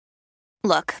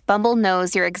Look, Bumble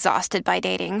knows you're exhausted by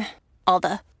dating. All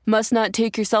the, must not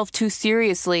take yourself too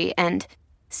seriously, and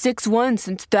 6'1"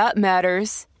 since that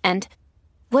matters. And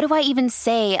what do I even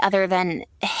say other than,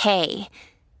 hey?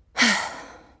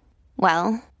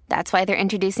 Well, that's why they're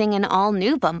introducing an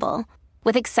all-new Bumble,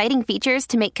 with exciting features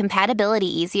to make compatibility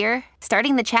easier,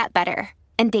 starting the chat better,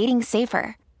 and dating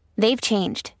safer. They've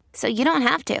changed, so you don't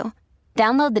have to.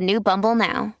 Download the new Bumble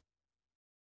now.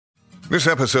 This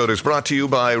episode is brought to you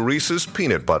by Reese's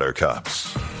Peanut Butter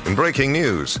Cups. In breaking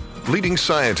news, leading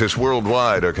scientists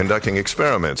worldwide are conducting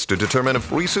experiments to determine if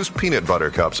Reese's Peanut Butter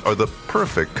Cups are the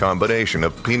perfect combination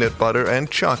of peanut butter and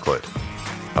chocolate.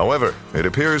 However, it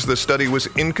appears the study was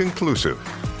inconclusive,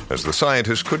 as the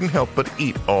scientists couldn't help but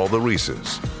eat all the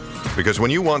Reese's. Because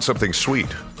when you want something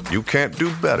sweet, you can't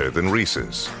do better than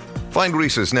Reese's. Find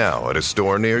Reese's now at a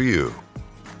store near you.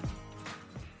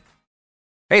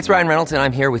 Hey, it's Ryan Reynolds, and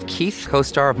I'm here with Keith,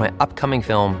 co-star of my upcoming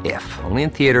film, If, only in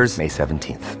theaters May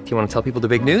 17th. Do you want to tell people the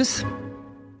big news?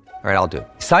 All right, I'll do it.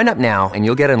 Sign up now and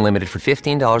you'll get unlimited for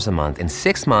 $15 a month and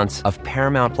 6 months of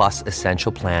Paramount Plus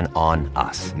Essential Plan on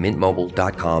us.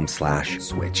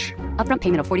 MintMobile.com/switch. Upfront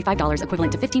payment of $45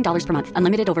 equivalent to $15 per month.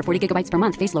 Unlimited over 40 gigabytes per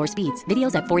month. Face lower speeds.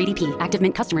 Videos at 480p. Active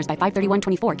Mint customers by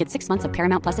 531.24 get 6 months of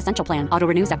Paramount Plus Essential Plan. Auto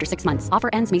renews after 6 months. Offer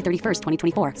ends May 31st,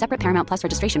 2024. Separate Paramount Plus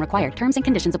registration required. Terms and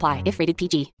conditions apply if rated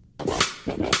PG.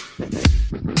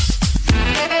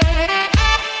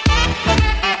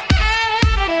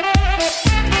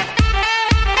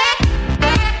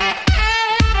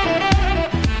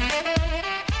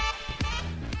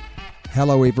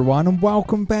 Hello everyone and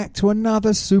welcome back to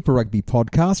another Super Rugby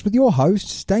podcast with your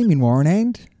hosts Damien Warren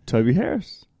and Toby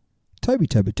Harris. Toby.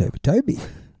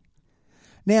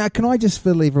 Now, can I just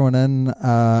fill everyone in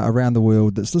around the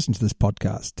world that's listening to this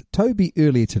podcast? Toby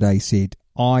earlier today said,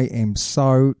 I am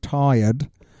so tired,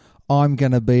 I'm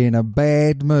going to be in a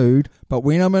bad mood, but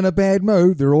when I'm in a bad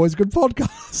mood, they're always good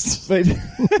podcasts. But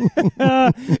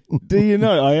do you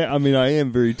know, I mean, I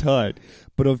am very tired,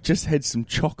 but I've just had some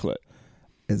chocolate.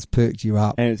 It's perked you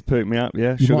up. And it's perked me up,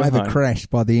 yeah. You might have a crash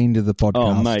by the end of the podcast.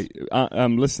 Oh, mate.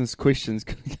 Listeners' questions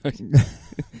going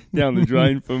down the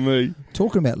drain for me.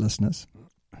 Talking about listeners,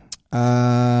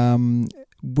 where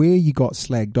you got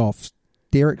slagged off,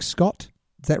 Derek Scott,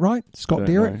 is that right? Scott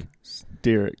Derek? No.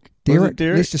 Derek. Derek?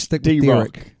 Let's just stick with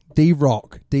Derek.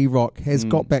 D-Rock has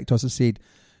got back to us and said,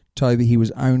 Toby, he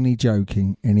was only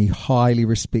joking and he highly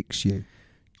respects you.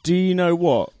 Do you know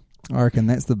what? I reckon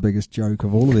that's the biggest joke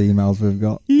of all of the emails we've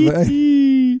got.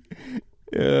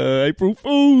 April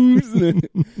Fools. Do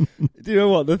you know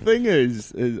what? The thing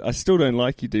is I still don't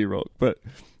like you, D-Rock, but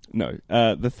no.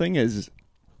 The thing is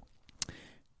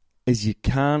you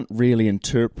can't really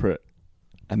interpret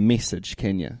a message,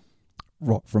 can you?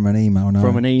 Right, from an email, no.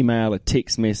 From an email, a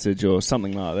text message or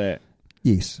something like that.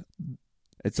 Yes.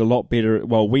 It's a lot better.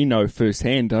 Well, we know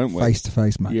firsthand, don't we? Face to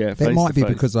face, mate. Yeah, that might be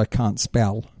because I can't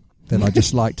spell. That I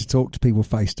just like to talk to people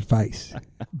face to face.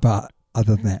 But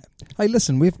other than that, hey,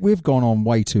 listen, we've gone on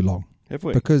way too long. Have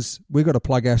we? Because we've got to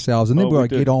plug ourselves and then we've got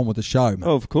to get on with the show, mate.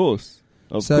 Oh, of course.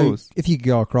 So if you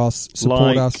go across,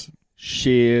 support us.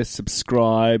 Share,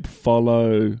 subscribe,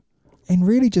 follow. And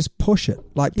really just push it.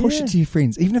 Like, push it to your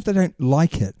friends. Even if they don't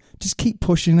like it, just keep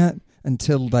pushing it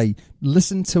until they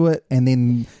listen to it and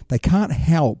then they can't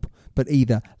help but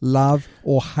either love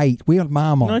or hate. We are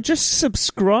Marmite. No, just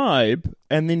subscribe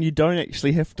and then you don't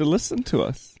actually have to listen to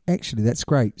us. Actually, that's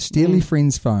great. Steal your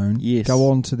friend's phone. Yes. Go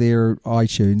on to their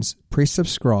iTunes. Press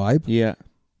subscribe. Yeah.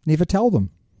 Never tell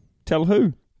them. Tell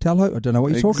who? Tell who? I don't know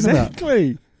what you're talking about.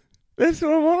 Exactly. That's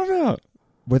what I'm on about.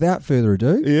 Without further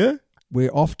ado. Yeah.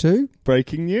 We're off to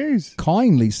breaking news.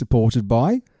 Kindly supported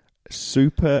by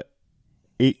Super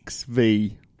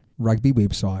XV Rugby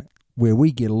website, where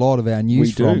we get a lot of our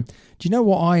news from. Do you know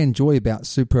what I enjoy about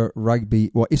Super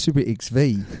XV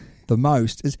the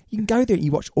most is you can go there and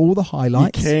you watch all the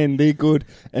highlights. You can, they're good.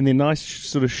 And they're nice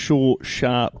sort of short,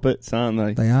 sharp bits, aren't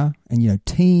they? They are. And, you know,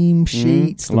 team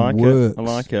sheets, the works. I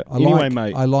like it.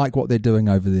 Mate. I like what they're doing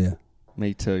over there.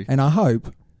 Me too. And I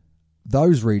hope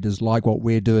those readers like what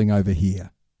we're doing over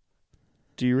here.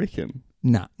 Do you reckon?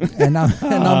 No. And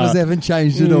numbers haven't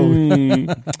changed at all.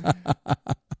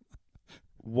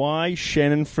 Why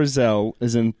Shannon Frizzell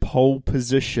is in pole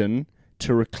position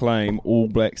to reclaim All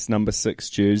Blacks number 6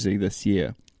 jersey this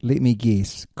year? Let me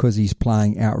guess, because he's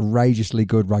playing outrageously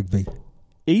good rugby.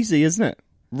 Easy, isn't it?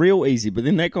 Real easy. But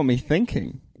then that got me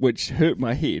thinking, which hurt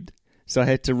my head. So I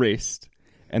had to rest.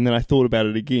 And then I thought about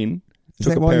it again. Is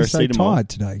that why you're so tired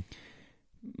today?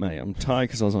 Mate, I'm tired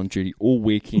because I was on duty all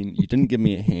weekend. You didn't give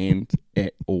me a hand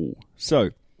at all.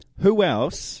 So, who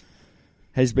else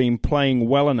has been playing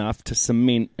well enough to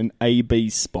cement an AB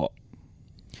spot?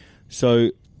 So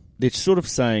they're sort of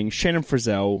saying Shannon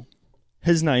Frizzell,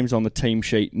 his name's on the team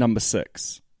sheet, number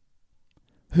 6.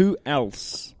 Who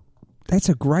else? That's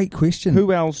a great question.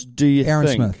 Who else do you Aaron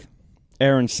think? Smith.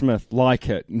 Aaron Smith, like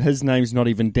it. And his name's not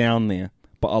even down there,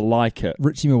 but I like it.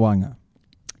 Richie Mwanga.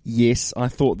 Yes, I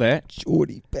thought that.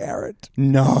 Geordie Barrett.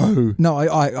 No. No,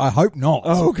 I hope not.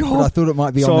 Oh, God. But I thought it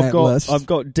might be So on that list. I've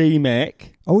got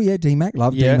D-Mac. Oh, yeah, D-Mac.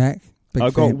 Love Yeah. D-Mac. Big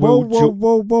I've fan. got Will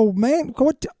Whoa, man.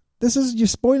 God, you're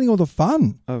spoiling all the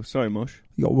fun. Oh, sorry, Mush.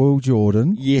 You got Will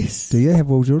Jordan. Yes. Do you have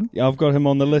Will Jordan? Yeah, I've got him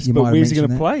on the list, You but might have where's he going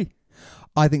to mentioned play?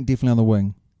 I think definitely on the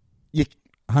wing. You,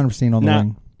 100% on the Nah.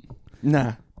 wing.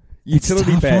 nah. It's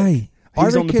Utility tough, back. eh? He's I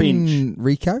on the reckon bench.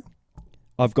 Rico.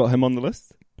 I've got him on the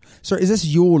list. So is this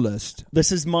your list?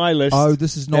 This is my list. Oh,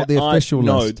 this is not that the official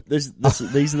list. No,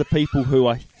 these are the people who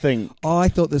I think. I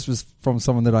thought this was from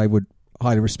someone that I would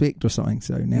highly respect or something.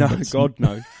 So now No, that's- God,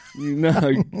 no.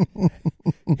 No.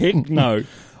 Heck no.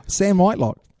 Sam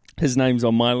Whitelock. His name's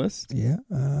on my list. Yeah.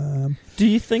 Do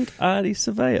you think Artie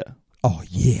Surveyor? Oh,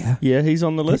 yeah. Yeah, he's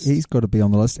on the list. He's got to be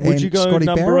on the list. Would And you go Scotty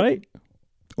number Barrett? 8?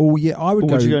 Oh, yeah, I would Or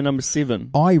go. would you go number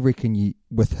 7? I reckon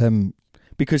with him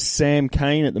Because Sam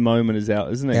Kane at the moment is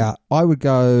out, isn't he? out, I would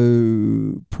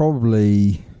go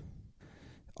probably.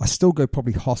 I still go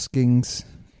probably Hoskins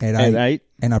at 8.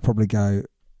 And I'd probably go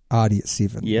Artie at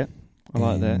 7. Yeah, I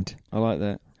like And that. I like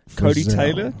that. Cody Frizzell.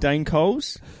 Taylor, Dane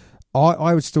Coles.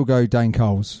 I would still go Dane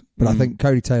Coles, but I think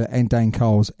Cody Taylor and Dane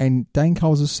Coles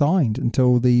is signed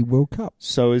until the World Cup.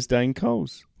 So is Dane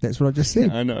Coles. That's what I just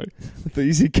said. I know. I thought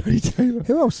you said Cody Taylor.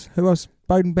 Who else?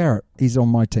 Bowden Barrett. He's on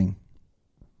my team.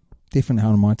 Definitely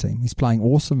on my team. He's playing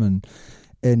awesome, and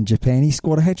in Japan he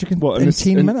scored a hat trick in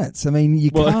 10 minutes. I mean, you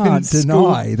can't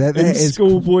deny that is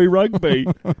schoolboy rugby.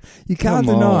 You can't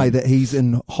deny that he's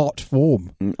in hot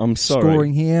form. I'm sorry.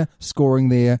 Scoring here, scoring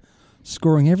there,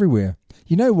 scoring everywhere.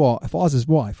 You know what? If I was his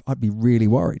wife, I'd be really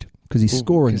worried because he's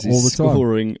scoring all the time.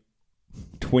 Scoring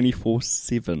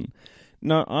 24/7.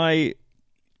 No,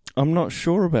 I'm not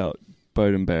sure about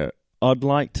Bowden Barrett. I'd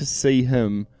like to see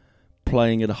him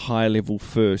playing at a high level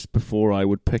first before I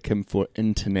would pick him for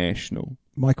international.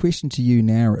 My question to you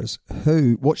now is,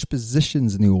 which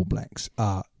positions in the All Blacks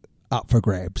are up for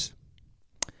grabs?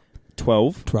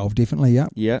 12. 12, definitely, yeah.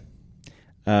 Yeah.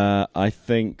 I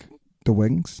think The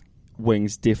wings.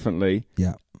 wings, definitely.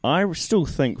 Yeah. I still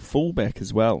think fullback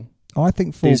as well. I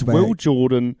think There's fullback, Will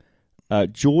Jordan,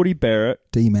 Geordie Barrett,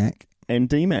 D-Mac. and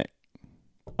D-Mac.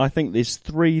 I think there's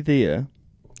 3 there.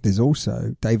 There's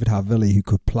also David Havili who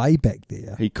could play back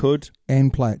there He could.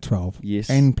 and play at 12. Yes.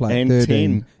 And play at And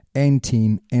 13. 10. And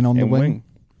 10. And on the And wing.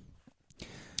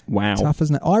 Wow. Tough,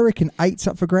 isn't it? I reckon 8's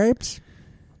up for grabs.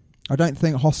 I don't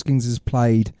think Hoskins has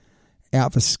played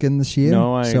out for skin this year.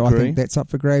 No, I so agree. I think that's up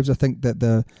for grabs. I think that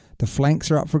the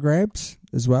flanks are up for grabs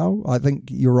as well. I think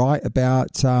you're right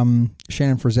about Shannon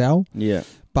Frizzell. Yeah.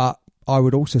 But I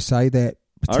would also say that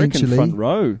potentially... I reckon front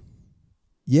row.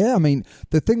 Yeah, I mean,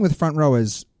 the thing with front row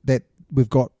is that we've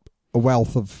got a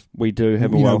wealth of... We do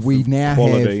have a you know, wealth we of now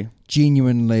quality. have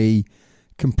genuinely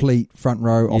complete front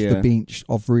row off Yeah. the bench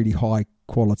of really high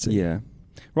quality. Yeah.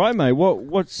 Right, mate.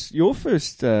 What's your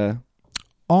first...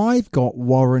 I've got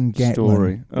Warren Gatlin.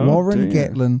 Story. Oh, Warren dear.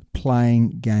 Gatlin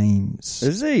playing games.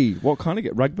 Is he? What kind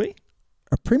of rugby?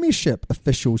 A premiership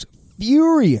official's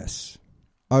furious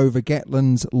over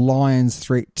Gatlin's Lions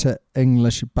threat to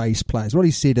English base players. What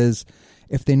he said is,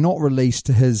 if they're not released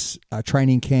to his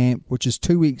training camp, which is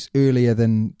 2 weeks earlier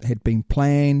than had been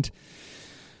planned,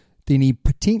 then he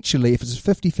potentially, if it's a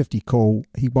 50-50 call,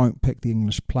 he won't pick the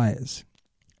English players.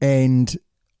 And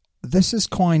this is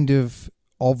kind of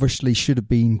obviously should have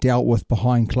been dealt with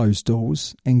behind closed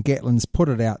doors, and Gatlin's put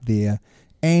it out there,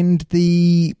 and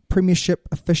the premiership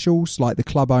officials, like the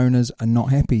club owners, are not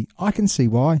happy. I can see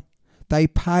why. They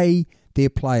pay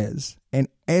their players, and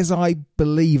as I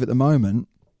believe at the moment,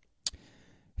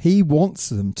 he wants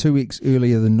them 2 weeks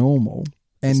earlier than normal.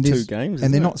 And It's 2 there's- games,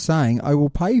 and they're isn't not saying, "Oh, we'll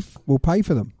pay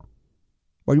for them."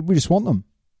 Well, we just want them.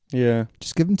 Yeah.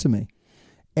 Just give them to me.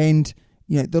 And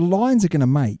you know the Lions are going to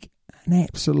make an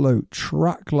absolute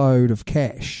truckload of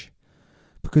cash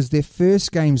because their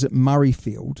first game's at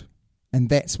Murrayfield, and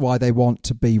that's why they want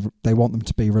them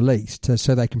to be released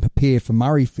so they can prepare for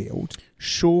Murrayfield.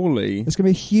 Surely... It's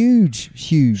going to be huge.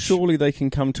 Surely they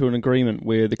can come to an agreement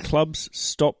where the clubs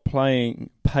stop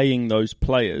paying those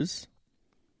players,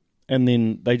 and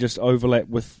then they just overlap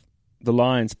with the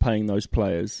Lions paying those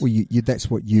players. Well,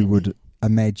 that's what you would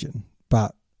imagine,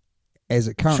 but as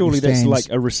it currently Surely stands, that's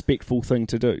like a respectful thing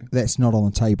to do. that's not on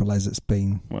the table as it's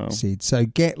been Wow. said. So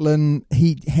Gatlin,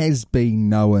 he has been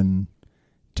known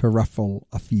to ruffle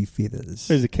a few feathers.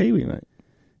 He's a Kiwi, mate.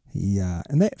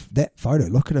 And that photo,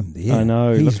 look at him there. I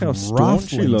know. He's Look how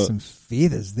staunch he ruffling looks. some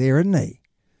feathers there, isn't he?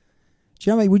 Do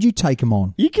you know what I mean? Would you take him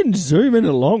on? You can zoom in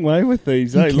a long way with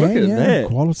these. Hey, look at that.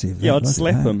 Quality of that. Yeah, I'd look at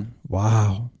slap that. him.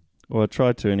 Wow. Well, I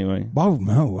tried to anyway.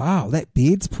 Wow. That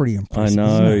beard's pretty I impressive.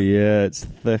 know, isn't it? yeah, it's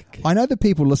thick. I know the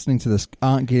people listening to this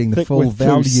aren't getting the Thick full with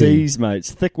value. 2 C's, mate.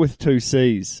 It's thick with 2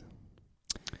 C's.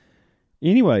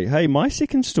 Anyway, hey, my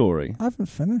second story. I haven't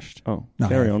finished. Oh, No,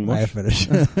 carry on. I Wash. have finished.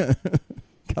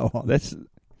 Go on.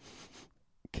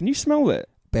 Can you smell that?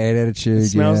 Bad attitude. It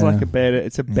smells yeah. like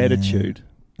it's a bad attitude.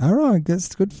 All right,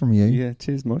 that's good from you. Yeah,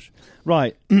 cheers, Mush.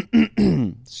 Right,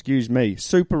 excuse me.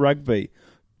 Super Rugby.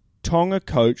 Tonga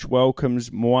coach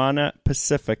welcomes Moana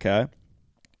Pacifica,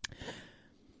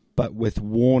 but with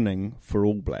warning for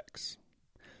All Blacks.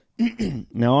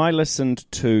 Now, I listened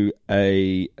to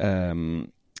a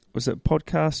was it a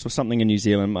podcast or something in New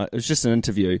Zealand? It was just an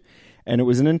interview, and it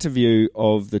was an interview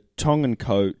of the Tongan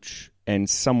coach and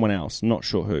someone else, not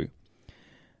sure who.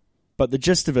 But the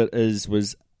gist of it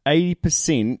was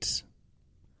 80%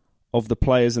 of the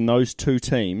players in those two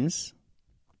teams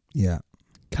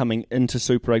coming into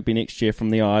Super Rugby next year from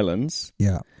the islands.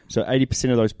 Yeah. So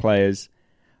 80% of those players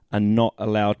are not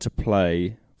allowed to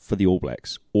play for the All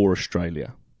Blacks or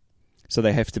Australia. So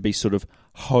they have to be sort of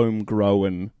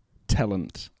homegrown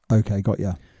talent. Okay, got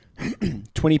ya.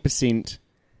 20%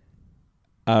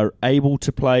 are able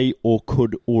to play or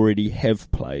could already have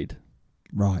played.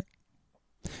 Right.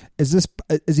 Is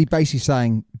he basically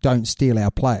saying don't steal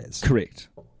our players? Correct.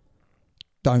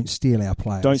 Don't steal our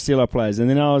players. Don't steal our players. And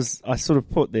then I sort of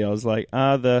put there, I was like,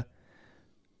 are the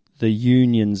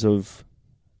unions of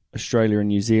Australia and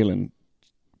New Zealand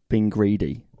being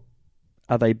greedy?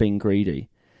 Are they being greedy?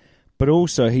 But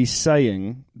also he's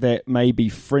saying that maybe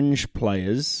fringe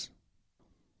players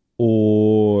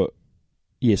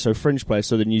so fringe players,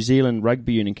 so the New Zealand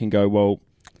Rugby Union can go, well,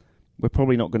 we're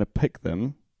probably not going to pick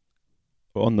them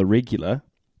on the regular,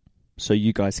 so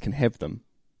you guys can have them.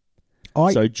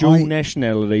 So dual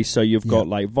nationality, so you've got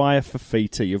like Via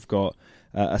Fafita, you've got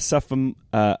Asafa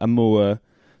Amua,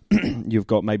 you've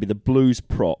got maybe the Blues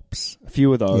props, a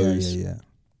few of those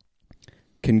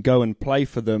can go and play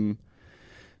for them.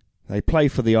 They play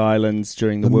for the islands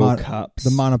during the World Cups.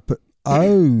 Okay.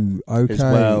 As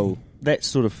well, that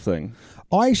sort of thing.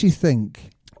 I actually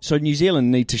think... So New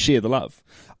Zealand need to share the love.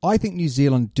 I think New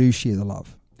Zealand do share the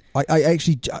love. I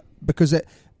actually... Because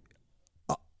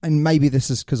and maybe this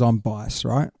is because I'm biased,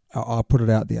 right? I'll put it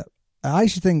out there. I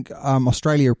actually think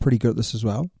Australia are pretty good at this as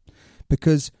well,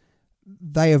 because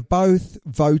they have both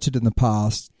voted in the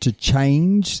past to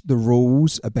change the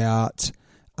rules about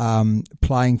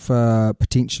playing for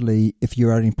potentially, if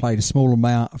you only played a small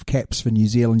amount of caps for New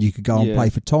Zealand, you could go and play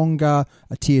for Tonga,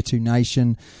 a Tier 2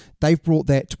 nation. They've brought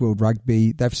that to World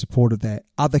Rugby. They've supported that.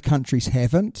 Other countries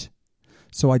haven't.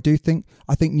 So I think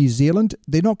New Zealand,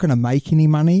 they're not going to make any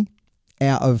money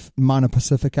out of Mana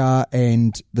Pacifica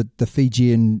and the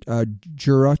Fijian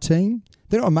Jura team.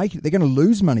 They're not making it. They're going to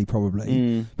lose money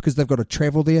probably because they've got to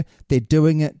travel there. They're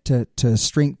doing it to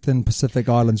strengthen Pacific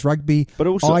Islands rugby. But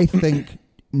also, I think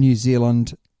New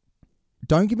Zealand,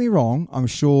 don't get me wrong, I'm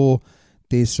sure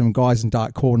there's some guys in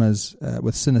dark corners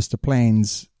with sinister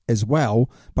plans as well.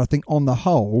 But I think on the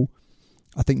whole,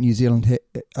 I think New Zealand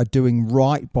are doing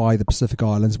right by the Pacific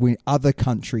Islands when other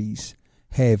countries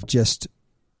have just,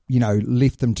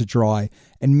 left them to dry.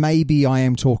 And maybe I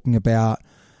am talking about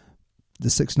the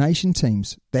Six Nation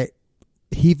teams that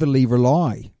heavily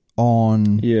rely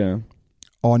on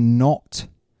not,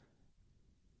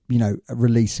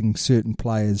 releasing certain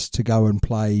players to go and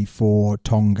play for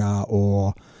Tonga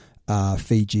or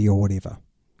Fiji or whatever.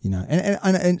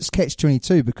 And it's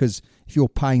catch-22 because if you're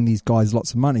paying these guys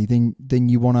lots of money, then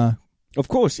you want to... Of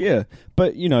course, yeah.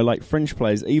 But, like fringe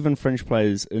players, even fringe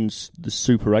players in the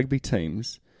Super Rugby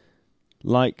teams,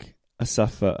 like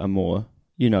Asafa Amor,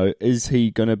 is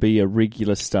he going to be a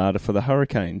regular starter for the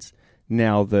Hurricanes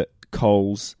now that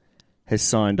Coles has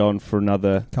signed on for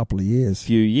another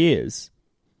few years?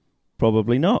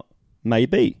 Probably not.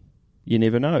 Maybe. You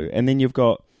never know. And then you've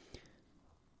got,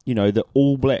 the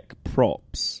All Black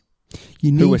props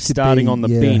who are starting on the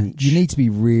bench. You need to be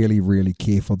really, really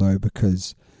careful, though,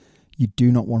 because you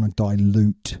do not want to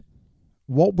dilute.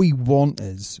 What we want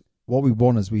is we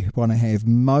want to have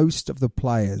most of the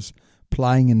players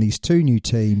playing in these two new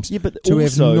teams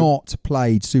have not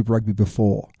played Super Rugby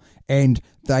before. And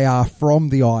they are from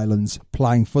the islands,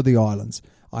 playing for the islands.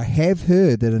 I have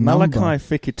heard that Malachi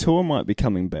Fekitoa might be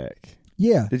coming back.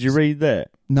 Yeah. Did you read that?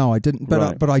 No, I didn't.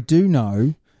 But I do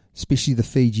know, especially the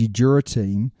Fiji Jura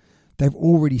team, they've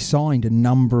already signed a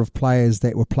number of players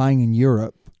that were playing in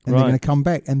Europe and they're going to come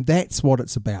back. And that's what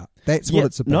it's about. That's what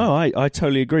it's about. No, I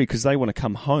totally agree, because they want to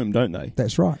come home, don't they?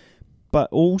 That's right. But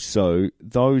also,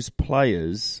 those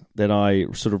players that I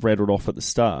sort of rattled off at the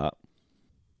start,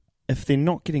 if they're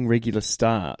not getting regular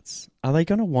starts, are they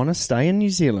going to want to stay in New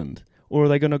Zealand? Or are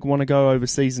they going to want to go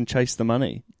overseas and chase the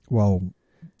money? Well,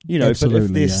 you know, but if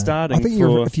they're starting, I think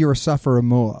if you're a sufferer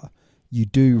more, you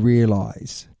do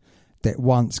realise that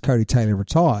once Cody Taylor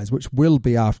retires, which will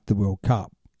be after the World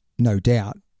Cup, no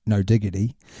doubt, no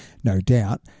diggity, no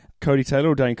doubt. Cody Taylor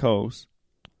or Dane Coles?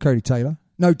 Cody Taylor.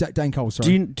 No, Dane Coles,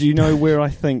 sorry. Do you know where I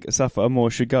think Safa Amor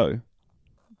should go?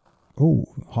 Oh,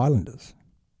 Highlanders.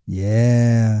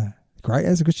 Yeah. Great,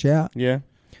 that's a good shout. Yeah.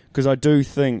 Because I do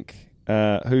think,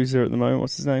 who's there at the moment?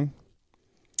 What's his name?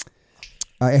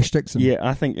 Ash Dixon. Yeah,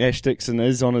 I think Ash Dixon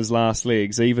is on his last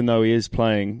legs, even though he is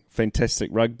playing fantastic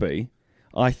rugby.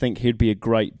 I think he'd be a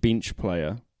great bench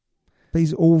player. But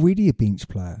he's already a bench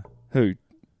player. Who?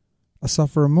 A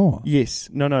sufferer more. Yes.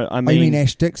 No, I mean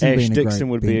Ash Dixon Ash being Dixon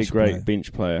a would be a great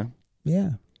bench player.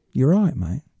 Yeah, you're right,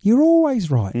 mate. You're always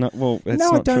right. No, well, that's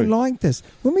no, not I don't true. like this.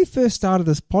 When we first started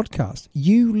this podcast,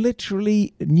 you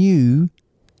literally knew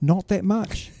not that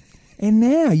much. And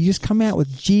now you just come out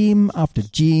with gem after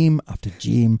gem after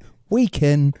gem, week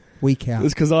in, week out.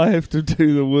 It's because I have to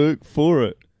do the work for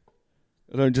it.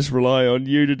 I don't just rely on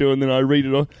you to do it, and then I read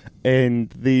it on. And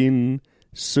then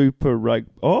Super Rugby.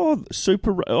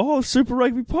 Super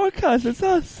Rugby Podcast, it's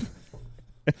us.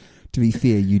 To be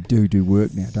fair, you do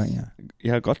work now, don't you?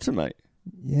 Yeah, I got to, mate.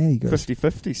 Yeah, you got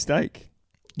 50-50 stake.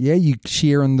 Yeah, you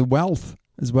share in the wealth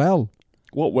as well.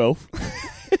 What wealth?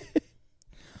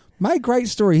 Mate, great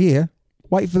story here.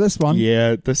 Wait for this one.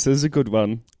 Yeah, this is a good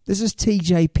one. This is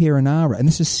TJ Perenara, and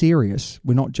this is serious.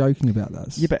 We're not joking about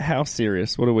this. Yeah, but how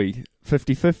serious? What are we?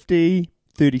 50-50?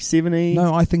 30-70?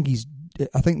 No, I think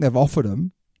they've offered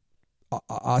him.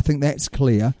 I think that's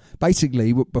clear.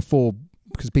 Basically, before,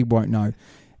 because people won't know,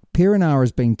 Perenara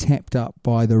has been tapped up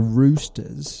by the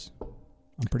Roosters.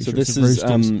 I'm pretty sure it's the Roosters.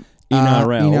 So this is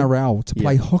NRL to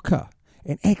play hooker.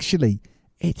 And actually,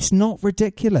 it's not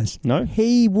ridiculous. No?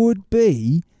 He would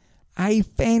be a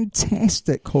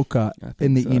fantastic hooker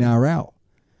in the NRL.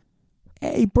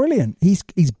 Hey, brilliant.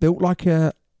 He's built like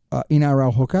a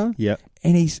NRL hooker. Yeah.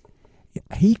 And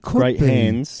he could great be,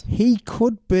 hands. He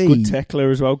could be good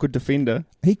tackler as well, good defender.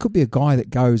 He could be a guy that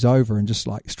goes over and just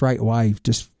like straight away,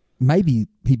 just maybe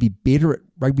he'd be better at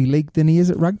rugby league than he is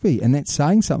at rugby, and that's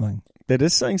saying something. That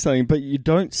is saying something, but you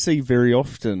don't see very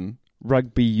often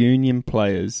rugby union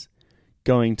players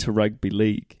going to rugby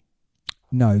league.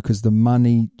 No, because the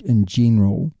money in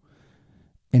general,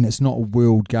 and it's not a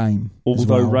world game.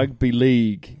 Although rugby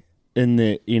league in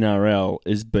the NRL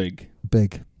is big.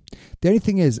 Big. The only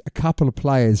thing is, a couple of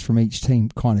players from each team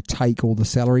kind of take all the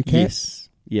salary cap. Yes.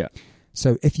 Yeah.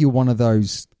 So if you're one of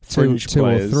those two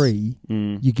or three,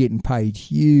 you're getting paid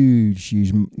huge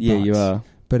bucks. Yeah, you are.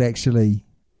 But actually,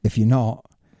 if you're not,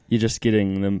 you're just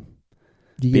getting them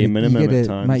bare minimum at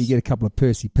times. Mate, you get a couple of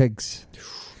Percy Pigs.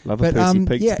 Love a Percy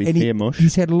Pig, to be fair, Mush.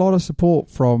 He's had a lot of support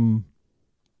from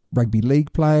rugby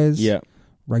league players,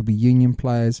 rugby union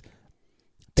players.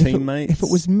 Teammates. If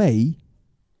it was me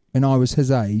and I was his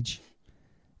age...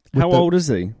 How old is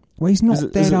he? Well, he's not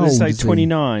that old. Does it say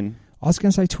 29? I was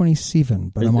going to say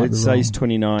 27, but I might be wrong. It says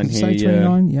 29 Does it here, say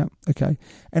 29? Yeah, okay.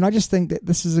 And I just think that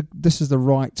this is the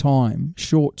right time,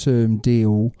 short-term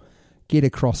deal, get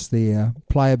across there,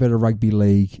 play a bit of rugby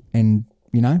league, and,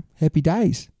 happy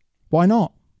days. Why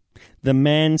not? The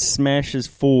man smashes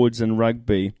forwards in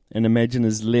rugby, and imagine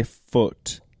his left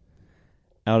foot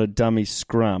out of dummy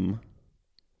scrum,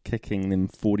 kicking them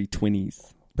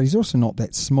 40-20s. But he's also not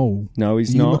that small. No,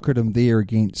 he's you not. You look at him there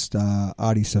against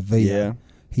Artie Sevilla. Yeah.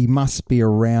 He must be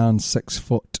around 6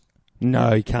 foot.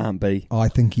 No, he can't be. I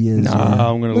think he is. No,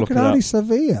 I'm going to look it up. Look at Artie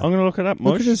Sevilla. I'm going to look it up,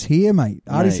 Mush. Look at his hair, mate.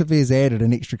 Artie Sevilla's added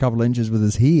an extra couple of inches with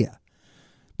his hair.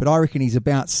 But I reckon he's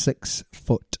about 6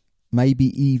 foot.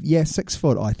 Maybe, 6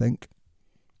 foot, I think.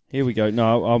 Here we go.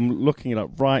 No, I'm looking it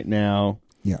up right now.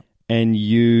 Yeah. And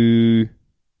you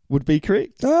would be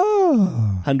correct. Oh.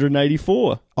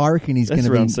 184. I reckon he's going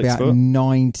to be about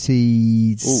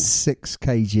 96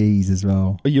 kgs as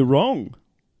well. Oh, you're wrong.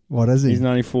 What is he? He's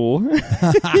 94.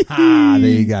 There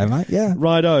you go, mate. Yeah.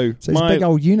 Righto. So he's a big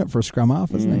old unit for a scrum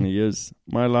half, isn't he? He is.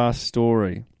 My last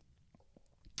story.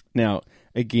 Now,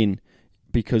 again,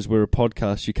 because we're a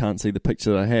podcast, you can't see the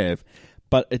picture that I have,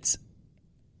 but it's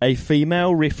a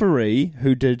female referee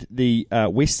who did the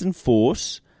Western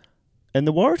Force and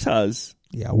the Waratahs.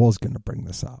 Yeah, I was going to bring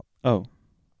this up. Oh,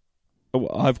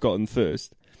 I've gotten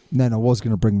first. No, I was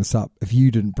going to bring this up. If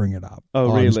you didn't bring it up, oh,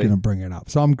 really? I was going to bring it up.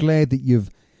 So I'm glad that you've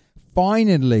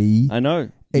finally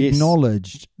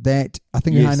acknowledged that. I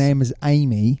think her name is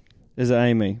Amy. Is it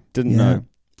Amy? Didn't know.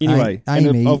 Anyway,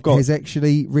 Amy I've got, has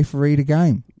actually refereed a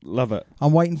game. Love it.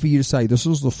 I'm waiting for you to say this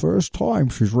is the first time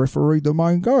she's refereed the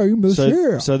main game this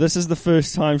year. So this is the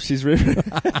first time she's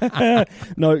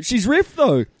ref. No, she's ref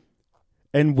though.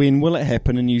 And when will it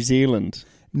happen in New Zealand?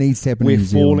 Needs to happen in New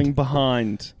Zealand. We're falling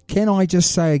behind. Can I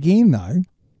just say again though,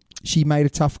 she made a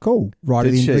tough call right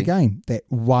at the end of the game. That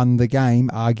won the game,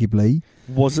 arguably.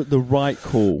 Was it the right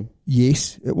call?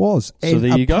 Yes, it was. So and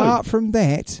there you go. Apart from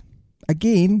that,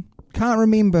 again, can't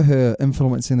remember her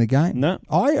influence in the game. No.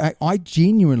 I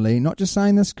genuinely, not just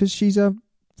saying this because she's a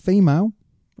female,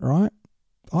 right?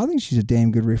 I think she's a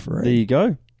damn good referee. There you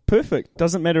go. Perfect.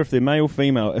 Doesn't matter if they're male or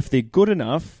female. If they're good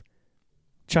enough,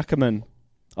 chuck them in.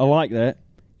 I like that.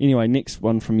 Anyway, next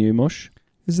one from you, Mush.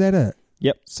 Is that it?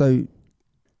 Yep. So,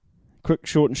 quick,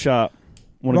 short and sharp.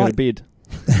 Want to go to bed.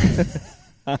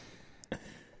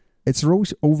 It's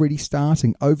already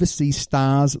starting. Overseas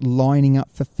stars lining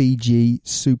up for Fiji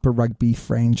Super Rugby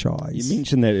franchise. You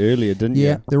mentioned that earlier, didn't you?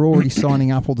 Yeah, they're already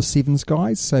signing up all the Sevens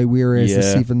guys. So whereas the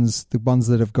Sevens, the ones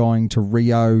that have gone to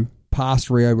Rio,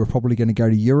 past Rio, were probably going to go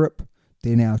to Europe.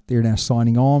 They're now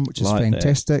signing on, which is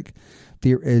fantastic.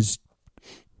 There is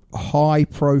high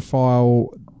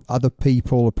profile other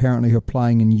people apparently who are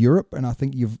playing in Europe, and I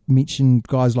think you've mentioned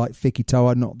guys like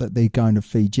Fekitoa, not that they're going to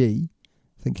Fiji.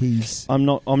 I think he's... I'm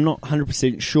not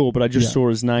 100% sure, but I just saw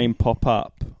his name pop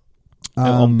up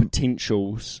on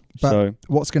potentials. But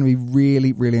what's going to be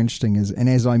really, really interesting is, and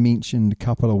as I mentioned a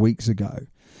couple of weeks ago,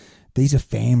 these are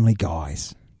family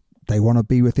guys. They want to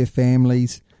be with their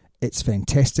families. It's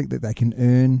fantastic that they can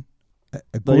earn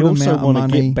a good amount of money. They also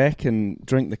want to get back and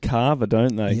drink the carver,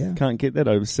 don't they? Yeah. Can't get that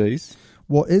overseas.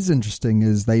 What is interesting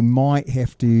is they might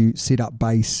have to set up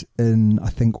base in, I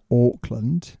think,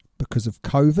 Auckland because of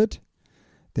COVID.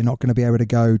 They're not going to be able to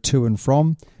go to and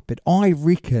from. But I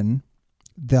reckon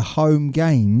the home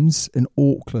games in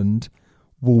Auckland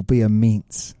will be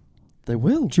immense. They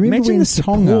will. Do you remember Imagine when the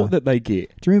support that they get.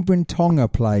 Do you remember when Tonga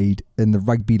played in the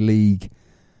Rugby League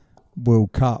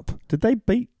World Cup? Did they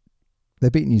beat? They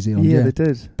beat New Zealand. Yeah, they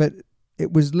did. But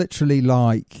it was literally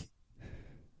like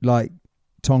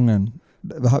Tongan.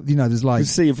 You know, there's like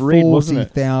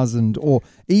 40,000, or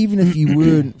even if you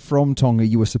weren't from Tonga,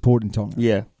 you were supporting Tonga.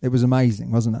 Yeah, it was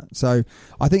amazing, wasn't it? So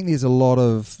I think there's a lot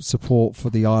of support for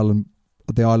the island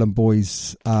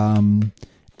boys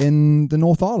in the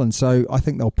North Island. So I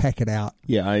think they'll pack it out.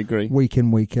 Yeah, I agree. Week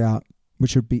in, week out,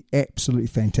 which would be absolutely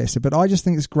fantastic. But I just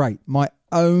think it's great. My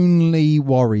only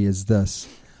worry is this: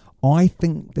 I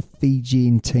think the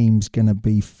Fijian team's going to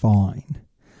be fine.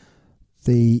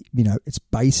 It's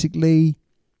basically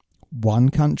one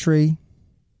country.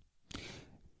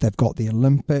 They've got the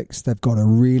Olympics. They've got a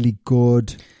really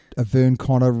good Vern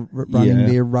Connor running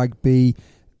their rugby.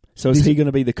 So is he going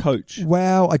to be the coach?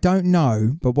 Well, I don't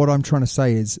know. But what I'm trying to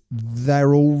say is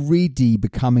they're already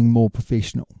becoming more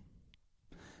professional.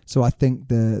 So I think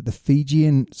the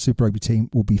Fijian Super Rugby team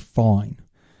will be fine.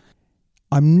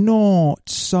 I'm not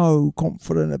so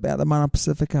confident about the Mana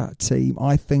Pacifica team.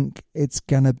 I think it's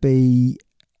going to be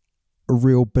a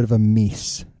real bit of a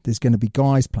mess. There's going to be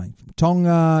guys playing from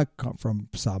Tonga, from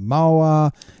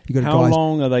Samoa. How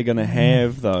long are they going to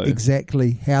have, though?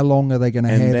 Exactly. How long are they going to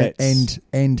have it?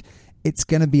 And it's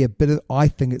going to be a bit of... I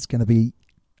think it's going to be...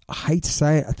 I hate to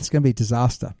say it. It's going to be a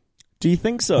disaster. Do you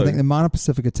think so? I think the Mana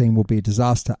Pacifica team will be a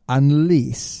disaster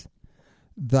unless...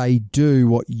 they do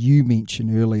what you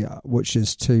mentioned earlier, which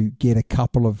is to get a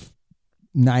couple of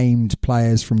named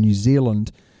players from New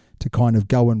Zealand to kind of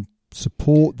go and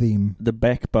support them. The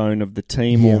backbone of the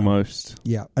team, almost.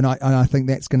 Yeah, and I think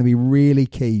that's going to be really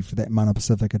key for that Mana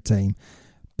Pacifica team,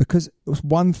 because it was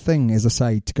one thing, as I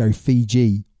say, to go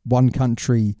Fiji, one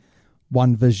country,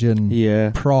 one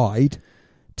vision, pride,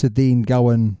 to then go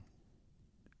and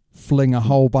fling a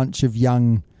whole bunch of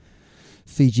young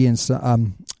Fijian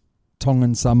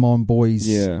Tongan Samoan boys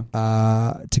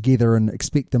together and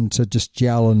expect them to just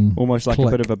gel and almost like click.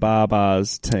 a bit of a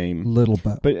Barbars team. Little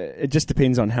bit. But it just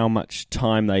depends on how much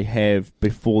time they have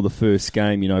before the first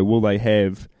game. You know, will they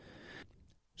have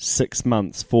 6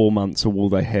 months, 4 months, or will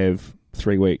they have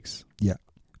 3 weeks? Yeah.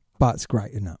 But it's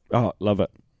great, isn't it? Oh, love it.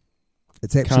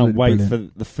 It's absolutely Can't wait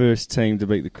brilliant. for the first team to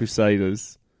beat the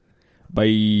Crusaders.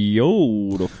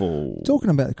 Beautiful.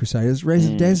 Talking about the Crusaders,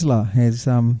 Razzle Dazzler has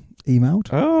emailed.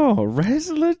 Oh,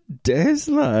 Razzle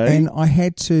Dazzler. And I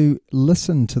had to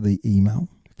listen to the email.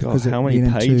 God, how many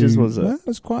pages was it? Well, it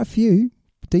was quite a few.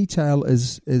 Detail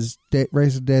is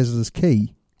Razzle Dazzler's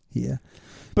key here.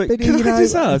 But But, can you I know,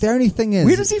 just ask, the only thing is,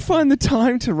 where does he find the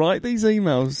time to write these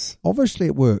emails? obviously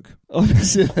at work.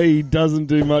 Obviously, he doesn't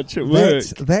do much at work.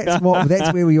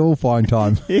 That's where we all find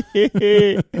time.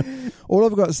 All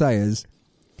I've got to say is,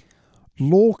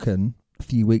 Lorcan a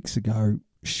few weeks ago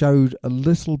showed a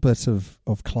little bit of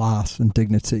class and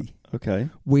dignity Okay.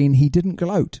 when he didn't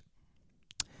gloat.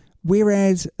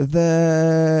 Whereas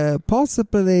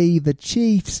possibly the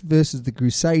Chiefs versus the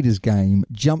Crusaders game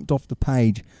jumped off the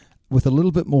page with a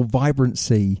little bit more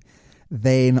vibrancy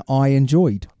than I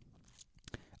enjoyed.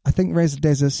 I think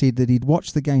Razzle said that he'd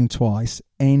watched the game twice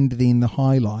and then the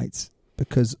highlights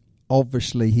because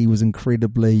obviously he was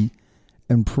incredibly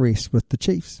impressed with the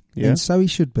Chiefs. Yeah. And so he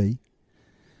should be.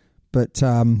 But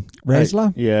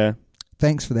Razzler, Yeah.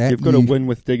 thanks for that. You've got to win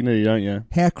with dignity, don't you?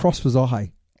 How cross was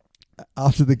I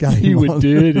after the game? You were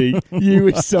dirty. You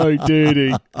were so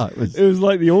dirty. It was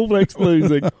like the All Blacks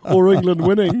losing or England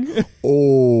winning.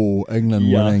 Oh, England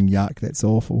Yuck. winning. Yuck, that's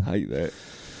awful. Hate that.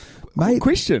 Mate,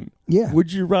 Question. yeah.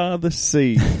 Would you rather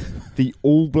see the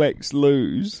All Blacks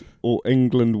lose or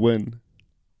England win?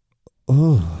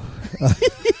 Oh.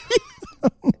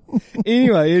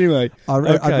 Anyway. I'd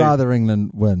Okay. rather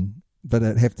England win, but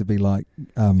it'd have to be like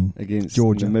Against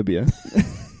Georgia. Namibia.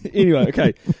 Anyway,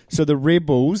 okay. So the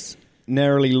Rebels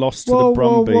narrowly lost to the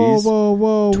Brumbies.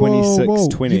 whoa,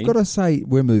 26-20. You've got to say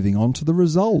we're moving on to the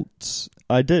results.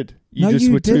 I did. You No, just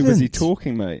you were too busy didn't.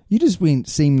 talking, mate. You just went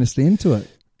seamlessly into it.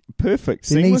 Perfect.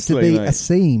 There needs to Seamlessly, be mate. a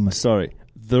seam. Sorry.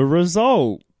 The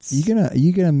results. Are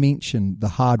you gonna mention the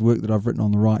hard work that I've written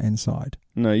on the right hand side?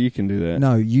 No, you can do that.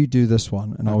 No, you do this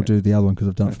one, and I'll Okay. do the other one because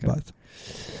I've done it for Okay.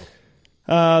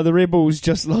 both. The Rebels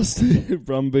just lost to the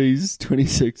Brumbies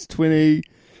 26-20.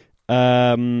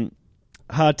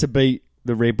 Hard to beat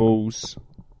the Rebels.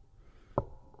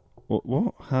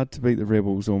 What? Hard to beat the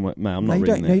Rebels? Or I'm not No, you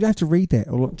reading don't have to read that.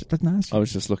 It doesn't ask I you.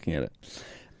 was just looking at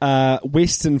it.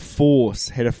 Western Force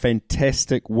had a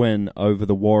fantastic win over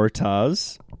the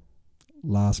Waratahs,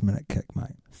 Last minute kick,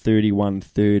 mate.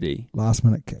 31-30. Last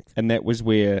minute kick. And that was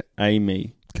where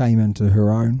Amy... Came into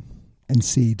her own and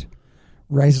said,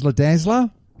 Razzler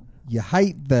Dazzler, you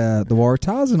hate the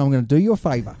Waratahs and I'm going to do you a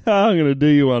favour. I'm going to do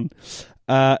you one.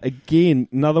 Again,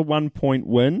 another 1 point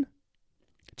win.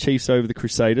 Chiefs over the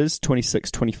Crusaders,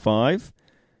 26-25.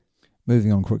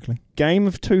 Moving on quickly. Game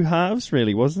of two halves,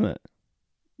 really, wasn't it?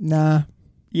 Nah.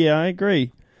 Yeah, I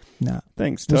agree.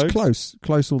 Thanks, It was Tobes.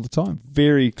 close all the time.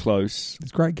 Very close.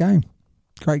 It's a great game.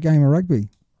 Great game of rugby.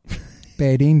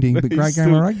 Bad ending, but great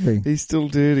game of rugby. He's still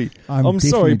dirty. I'm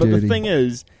sorry, definitely but dirty. the thing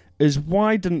is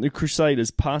why didn't the Crusaders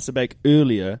pass it back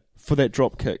earlier for that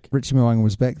drop kick? Richie Mwanga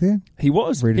was back there. He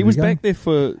was. Ready He to was go. back there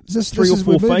for This three or is,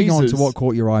 four we're moving phases. on to what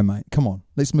caught your eye, mate. Come on,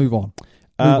 let's move on.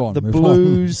 Move on. The move on.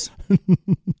 Blues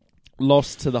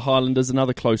lost to the Highlanders,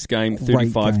 another close game, Great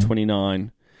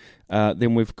 35-29.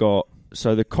 Then we've got,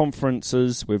 so the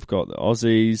conferences, we've got the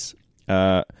Aussies.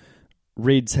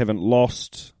 Reds haven't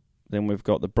lost. Then we've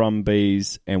got the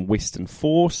Brumbies and Western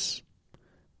Force.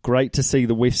 Great to see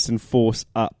the Western Force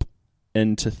up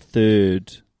into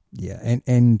third. Yeah,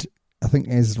 and I think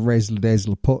as Razzler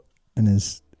Dazzler put in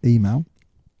his email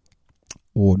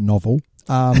or novel,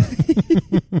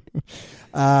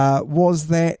 was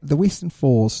that the Western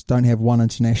Force don't have one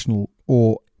international,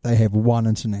 or they have one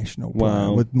international player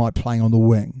Wow. with Mike playing on the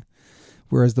wing.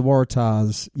 Whereas the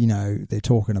Waratahs, they're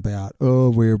talking about,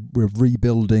 we're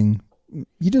rebuilding.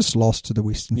 You just lost to the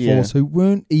Western Yeah. Force, who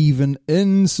weren't even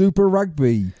in Super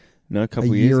Rugby No, a a couple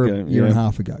of year, years ago. year yeah. and a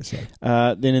half ago. So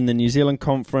Then in the New Zealand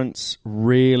Conference,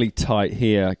 really tight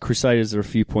here. Crusaders are a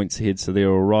few points ahead, so they're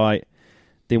all right.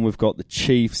 Then we've got the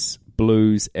Chiefs,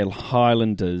 Blues, and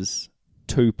Highlanders,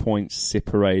 2 points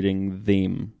separating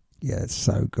them. yeah, it's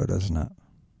so good, isn't it?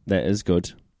 That is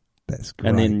good. That's great.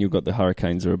 And then you've got the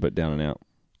Hurricanes are a bit down and out.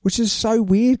 Which is so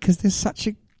weird because they're such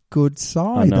a good I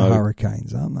side, the know.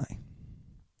 Hurricanes, aren't they?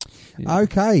 Yeah.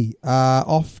 Okay,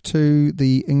 off to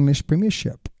the English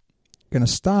Premiership. Going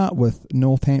to start with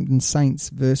Northampton Saints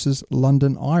versus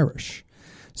London Irish.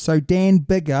 So Dan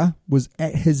Biggar was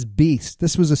at his best.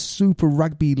 This was a Super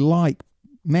Rugby-like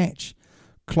match.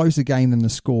 Closer game than the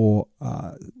score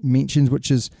mentions, which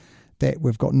is that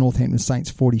we've got Northampton Saints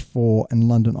 44 and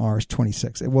London Irish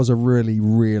 26. It was a really,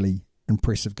 really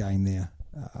impressive game there,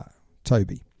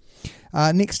 Toby.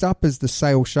 Next up is the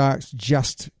Sale Sharks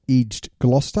just edged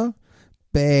Gloucester.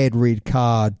 Bad red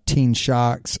card, 10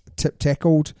 Sharks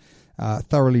tip-tackled.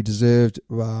 Thoroughly deserved,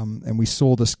 and we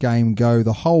saw this game go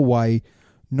the whole way.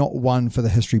 Not one for the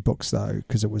history books though,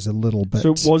 because it was a little bit.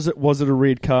 So was it a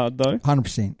red card though?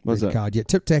 100% Was red it? card. Yeah,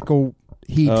 tip tackle,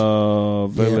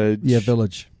 head. Village. Yeah,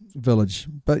 village.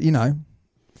 But a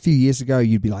few years ago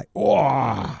you'd be like,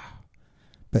 oh.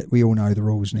 but we all know the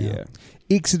rules now. Yeah.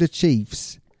 Exeter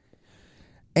Chiefs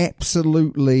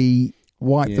absolutely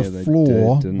wiped Yeah, the they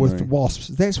floor did, didn't with they? Wasps.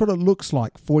 That's what it looks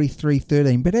like,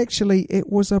 43-13. But actually, it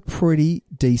was a pretty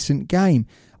decent game.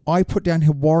 I put down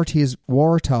here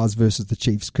Waratahs versus the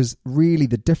Chiefs because really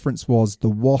the difference was the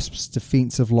Wasps'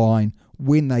 defensive line,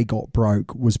 when they got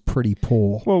broke, was pretty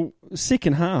poor. Well,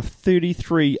 second half,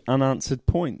 33 unanswered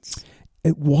points.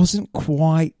 It wasn't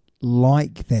quite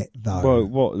like that, though.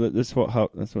 Well, that's what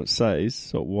it says.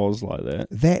 So it was like that.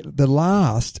 That the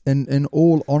last, in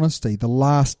all honesty, the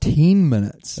last 10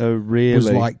 minutes Oh, really?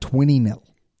 was like 20-0.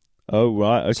 Oh,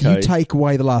 right. Okay. So you take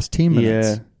away the last 10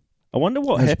 minutes. Yeah. I wonder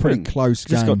what It was a happened. pretty close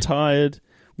Just game. got tired.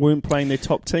 Weren't playing their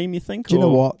top team. You think? Do you or?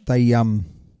 know what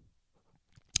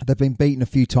they've been beaten a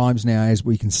few times now, as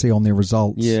we can see on their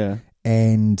results. Yeah.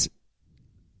 And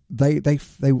they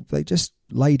just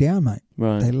lay down, mate.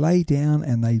 Right. They lay down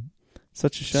and they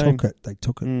Such a shame. They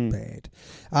took it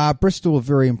bad. Bristol, a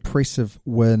very impressive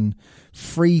win.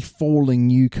 Free-falling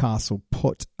Newcastle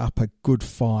put up a good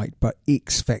fight, but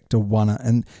X Factor won it.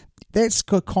 And that's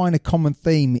a kind of common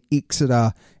theme.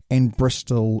 Exeter and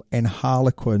Bristol and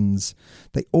Harlequins,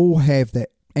 they all have that.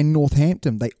 And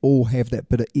Northampton, they all have that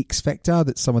bit of X Factor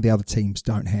that some of the other teams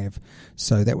don't have.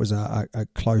 So that was a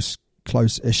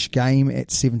close-ish game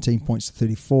at 17 points to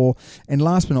 34. And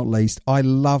last but not least, I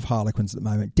love Harlequins at the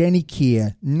moment. Danny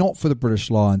Kerr, not for the British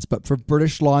Lions, but for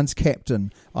British Lions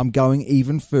captain. I'm going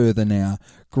even further now.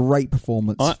 Great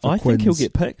performance for I Quins think he'll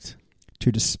get picked.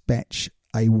 to dispatch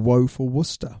a woeful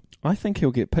Worcester. I think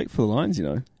he'll get picked for the Lions,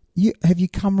 Have you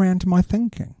come round to my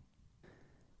thinking?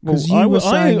 Well, Because you were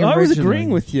saying I was originally- agreeing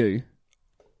with you.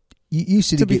 You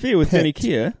said To he'd be get fair with Danny picked,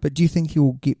 Kerr. but do you think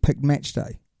he'll get picked match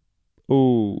day?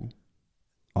 Oh,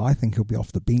 I think he'll be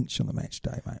off the bench on the match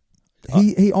day,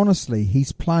 mate. He honestly,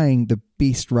 he's playing the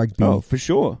best rugby. oh, for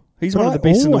sure. He's But one of the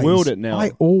best in the world at now.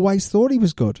 I always thought he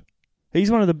was good.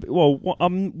 He's one of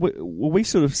the we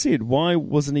sort of said, why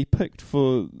wasn't he picked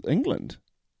for England?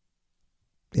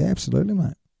 Yeah, absolutely,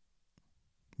 mate.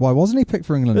 Why wasn't he picked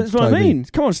for England? That's what I Toby? mean.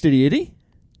 Come on, Steady Eddie.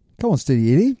 Come on,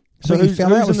 Steady Eddie. I So think he who's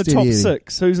fell out in with the Steady top Eddie.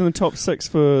 six? Who's in the top six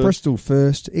for Bristol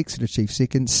first, Exeter Chiefs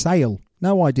second, Sale.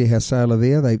 No idea how Sale are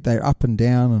there. They're up and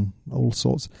down and all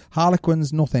sorts.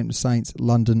 Harlequins, Northampton Saints,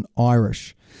 London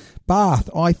Irish. Bath,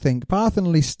 I think. Bath and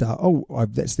Leicester. Oh,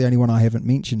 that's the only one I haven't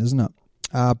mentioned, isn't it?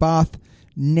 Bath,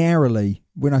 narrowly.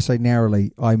 When I say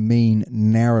narrowly, I mean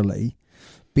narrowly.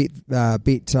 Bet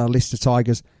Leicester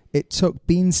Tigers. It took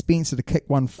Ben Spencer to kick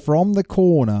one from the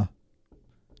corner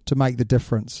to make the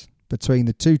difference between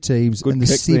the two teams Good in the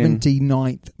kick then.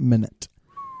 79th minute.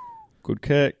 good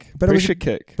kick, But it was- pressure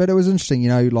kick? But it was interesting,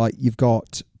 like you've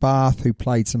got Bath who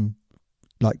played some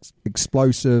like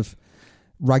explosive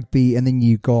rugby, and then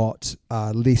you got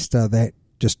Leicester that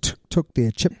just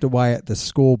chipped away at the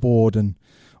scoreboard and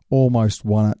almost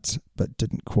won it, but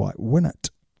didn't quite win it.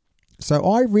 So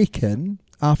I reckon,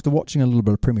 after watching a little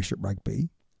bit of Premiership rugby,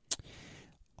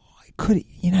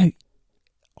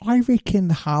 I reckon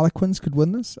the Harlequins could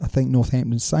win this. I think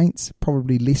Northampton Saints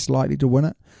probably less likely to win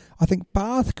it. I think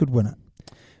Bath could win it.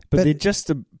 But they're just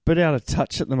a bit out of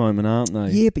touch at the moment, aren't they?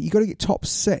 Yeah, but you got to get top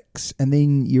six, and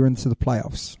then you're into the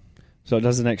playoffs. So it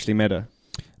doesn't actually matter.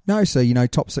 No, so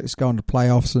top six go into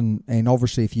playoffs, and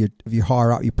obviously if you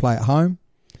higher up, you play at home.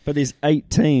 But there's 8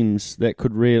 teams that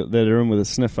that are in with a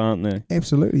sniff, aren't there?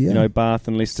 Absolutely, yeah. Bath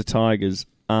and Leicester Tigers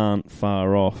aren't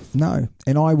far off. No,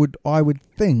 and I would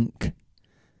think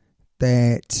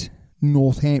that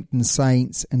Northampton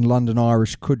Saints and London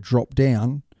Irish could drop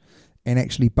down, and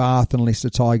actually Bath and Leicester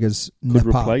Tigers Could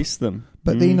nip up. replace them.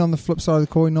 But then on the flip side of the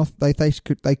coin,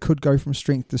 they could go from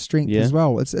strength to strength Yeah. as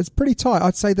well. It's pretty tight.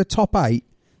 I'd say the top 8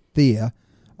 there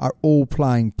are all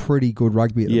playing pretty good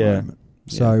rugby at the Yeah. moment.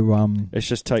 So It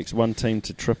just takes one team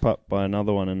to trip up by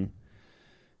another one, and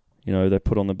they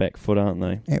put on the back foot, aren't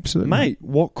they? absolutely, Mate,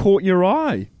 what caught your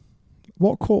eye?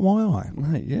 What caught my eye?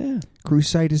 Mate, yeah.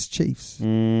 Crusaders Chiefs.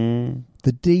 The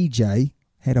DJ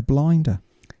had a blinder.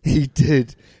 He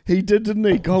did, didn't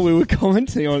he? God, we were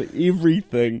commenting on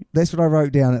everything. That's what I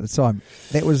wrote down at the time.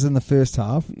 That was in the first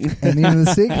half. And then in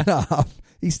the second half,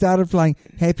 he started playing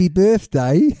Happy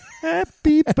Birthday.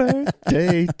 Happy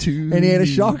birthday to And he had a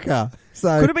you. shocker.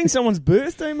 So Could have been someone's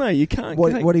birthday, mate. You can't.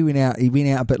 what he went out? He went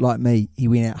out a bit like me. He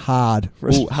went out hard. For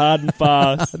a Hard and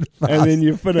fast, and then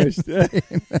you're finished. and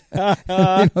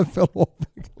I fell off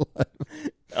the cliff.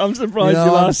 I'm surprised You you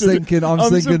know, I'm lasted. sinking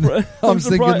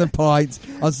the pints.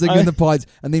 I'm sinking the pints,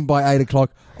 and then by 8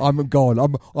 o'clock, I'm gone.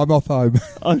 I'm off home.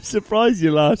 I'm surprised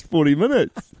you last 40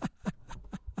 minutes.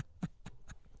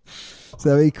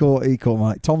 So he caught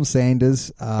Mike. Tom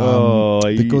Sanders,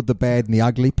 the good, the bad, and the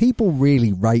ugly. People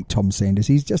really rate Tom Sanders.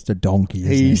 He's just a donkey,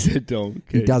 isn't He's he? a donkey.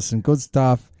 He does some good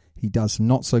stuff. He does some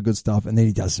not so good stuff, and then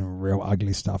he does some real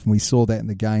ugly stuff. And we saw that in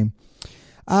the game.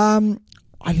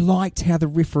 I liked how the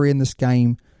referee in this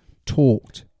game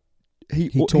talked. He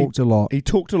talked a lot. He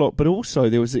talked a lot, but also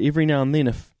there was every now and then,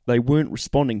 if they weren't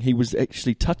responding, he was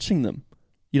actually touching them.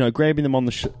 Grabbing them on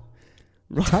the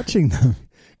touching them,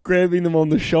 grabbing them on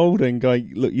the shoulder and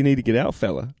going, "Look, you need to get out,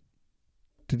 fella."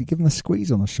 Did he give him a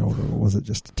squeeze on the shoulder, or was it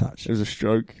just a touch? It was a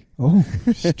stroke. Oh,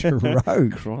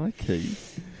 stroke! Crikey!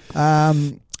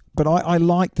 But I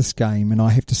liked this game, and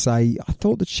I have to say, I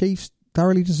thought the Chiefs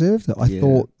thoroughly deserved it. I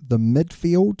thought the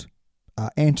midfield,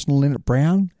 Anton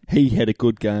Leonard-Brown, he had a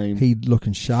good game. He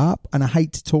looking sharp, and I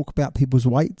hate to talk about people's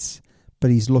weights,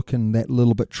 but he's looking that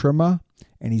little bit trimmer,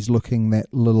 and he's looking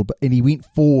that little bit, and he went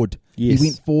forward. Yes. He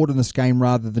went forward in this game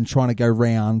rather than trying to go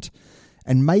round,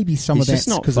 and maybe some he's of that's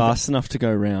just not fast enough to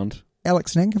go round.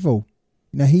 Alex Nankerville,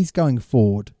 he's going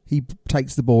forward. He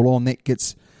takes the ball on. That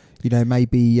gets,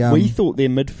 maybe. We thought their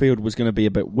midfield was going to be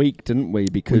a bit weak, didn't we?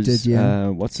 Because we did, yeah.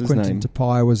 What's his Quinton name?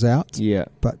 Tapia was out. Yeah,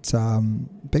 but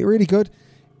really good.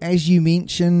 As you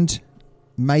mentioned,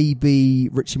 maybe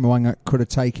Richie Mo'unga could have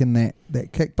taken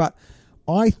that kick, but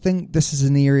I think this is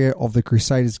an area of the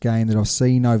Crusaders game that I've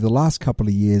seen over the last couple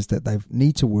of years that they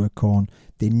need to work on.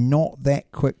 They're not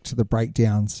that quick to the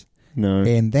breakdowns. No.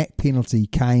 And that penalty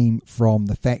came from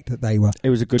the fact that they were it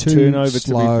was a good too turnover,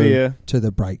 slow to be fair. To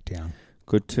the breakdown.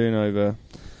 Good turnover.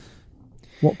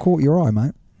 What caught your eye,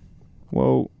 mate?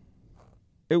 Well,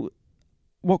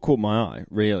 what caught my eye,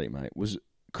 really, mate, was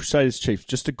Crusaders Chiefs.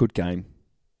 Just a good game.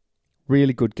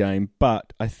 Really good game.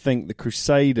 But I think the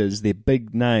Crusaders, their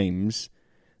big names,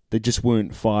 they just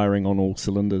weren't firing on all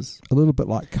cylinders. A little bit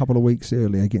like a couple of weeks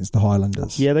earlier against the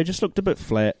Highlanders. Yeah, they just looked a bit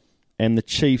flat. And the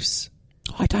Chiefs...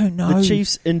 I don't know. The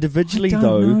Chiefs individually,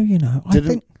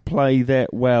 didn't play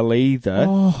that well either.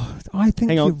 Oh, I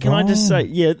think Hang on, can wrong. I just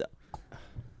say,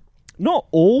 not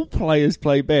all players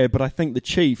play bad, but I think the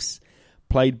Chiefs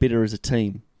played better as a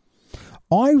team.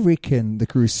 I reckon the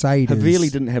Crusaders...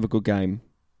 Havili didn't have a good game.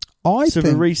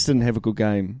 Reese didn't have a good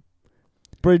game.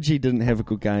 Bridgie didn't have a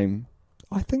good game.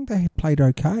 I think they played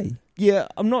okay. Yeah,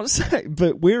 I'm not saying,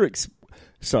 but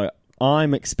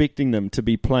I'm expecting them to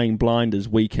be playing blinders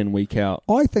week in, week out.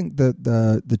 I think that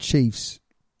the Chiefs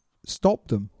stopped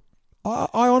them.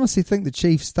 I honestly think the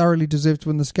Chiefs thoroughly deserved to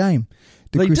win this game.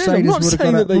 The Crusaders would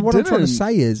have got it. What I'm trying to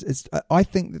say is, I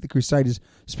think that the Crusaders.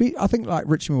 I think like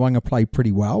Richie Mo'unga played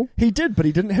pretty well. He did, but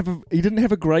he didn't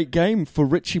have a great game for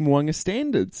Richie Mo'unga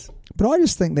standards. But I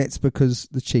just think that's because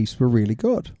the Chiefs were really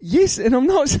good. Yes, and I'm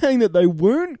not saying that they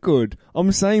weren't good.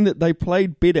 I'm saying that they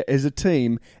played better as a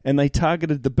team and they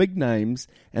targeted the big names,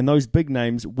 and those big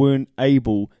names weren't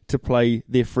able to play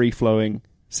their free-flowing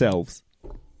selves.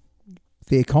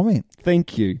 Fair comment.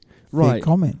 Thank you. Right. Fair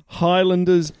comment.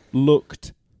 Highlanders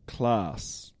looked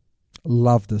class.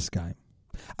 Love this game.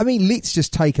 I mean, let's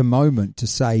just take a moment to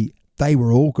say they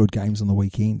were all good games on the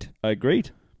weekend.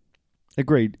 Agreed.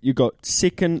 You got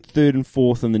second, third and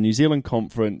fourth in the New Zealand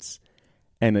Conference,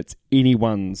 and it's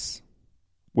anyone's,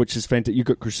 which is fantastic. You've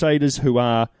got Crusaders they're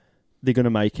going to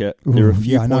make it. There are a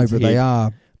few points but ahead. they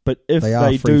are. But if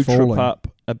they do trip up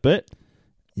a bit,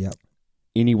 yep,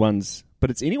 anyone's. But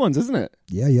it's anyone's, isn't it?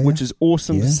 Yeah. Which is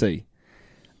awesome to see.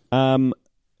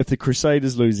 If the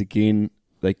Crusaders lose again,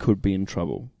 they could be in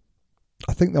trouble.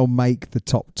 I think they'll make the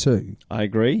top two. I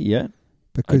agree, yeah.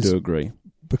 I do agree.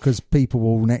 Because people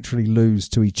will naturally lose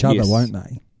to each other, won't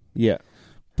they? Yeah.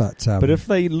 But if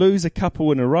they lose a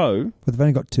couple in a row... But they've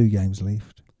only got 2 games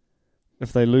left.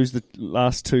 If they lose the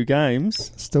last 2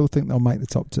 games... Still think they'll make the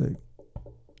top 2.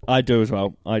 I do as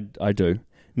well. I do.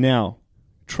 Now,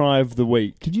 try of the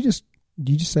week. Did you just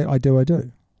say, I do? I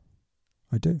do.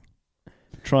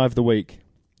 Try of the week.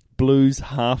 Blues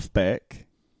halfback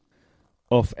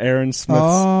off Aaron Smith's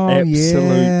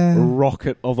absolute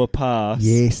rocket of a pass.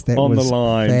 Yes, that on was the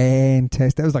line.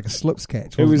 Fantastic. That was like a slips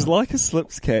catch, wasn't it? Was like a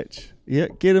slips catch. Yeah,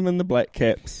 get him in the black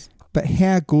caps. But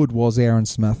how good was Aaron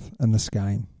Smith in this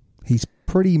game? He's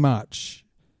pretty much,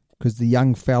 because the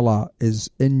young fella is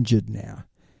injured now,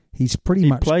 he's pretty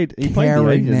much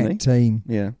carrying that team.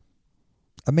 Yeah.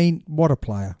 I mean, what a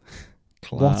player.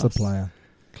 Class. What a player.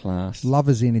 Class. Love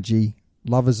his energy.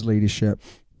 Love his leadership.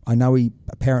 I know he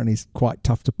apparently is quite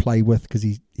tough to play with because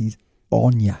he's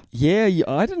on you. Yeah,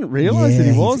 I didn't realise that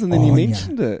he was, and then you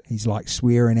mentioned it. He's like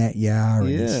swearing at you.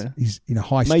 And he's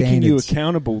high standards. Making you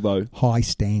accountable, though. High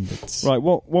standards. Right,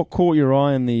 what caught your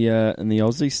eye in the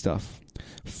Aussie stuff?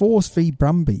 Force v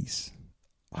Brumbies.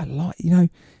 I like,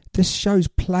 this shows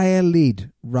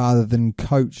player-led rather than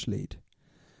coach-led.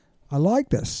 I like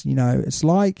this. You know, it's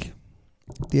like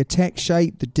the attack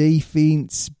shape, the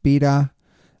defense better.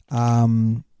 Sorry.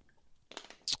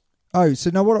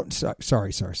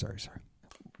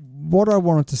 What I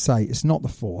wanted to say is not the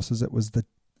Force, as it was the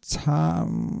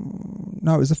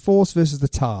it was the Force versus the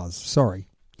Tars. Sorry.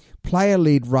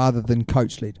 Player-led rather than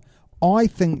coach-led. I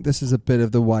think this is a bit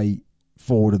of the way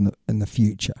forward in the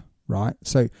future, right?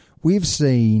 So we've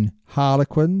seen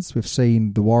Harlequins, we've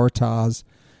seen the Waratahs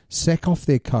sack off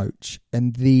their coach,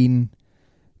 and then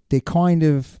their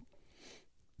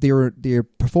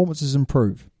performances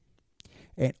improve.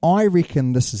 And I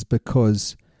reckon this is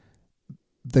because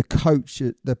the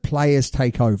players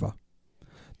take over.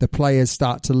 The players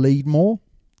start to lead more.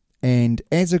 And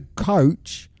as a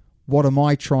coach, what am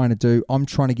I trying to do? I'm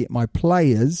trying to get my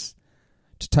players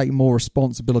to take more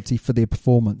responsibility for their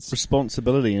performance.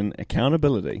 Responsibility and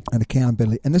accountability.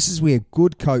 And this is where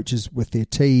good coaches with their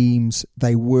teams,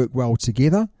 they work well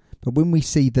together. But when we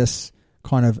see this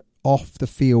kind of off the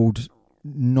field,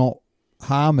 not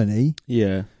harmony,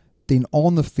 then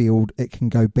on the field it can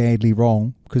go badly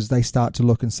wrong because they start to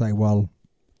look and say, well,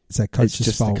 it's our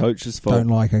coach's fault. The coach's fault. Don't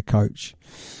like a coach.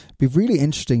 It'd be really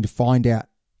interesting to find out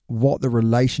what the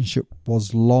relationship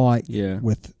was like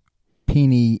with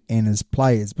Penny and his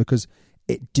players, because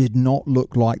it did not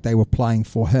look like they were playing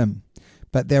for him.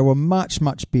 But they were much,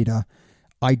 much better.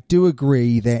 I do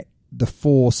agree that the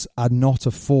Force are not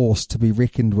a force to be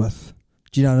reckoned with.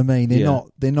 Do you know what I mean?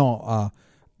 They're not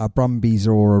a Brumbies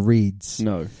or a Reds.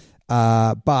 No.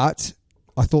 But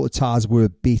I thought the Tars were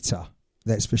better,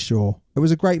 that's for sure. It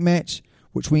was a great match,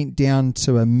 which went down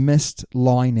to a missed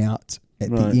line out at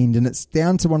the end. And it's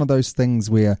down to one of those things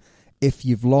where if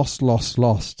you've lost,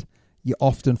 you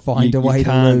often find a way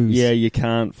to lose. Yeah, you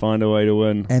can't find a way to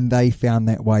win. And they found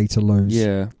that way to lose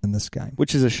in this game.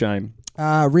 Which is a shame.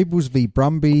 Rebels v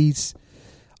Brumbies.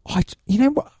 You know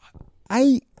what?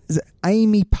 Is it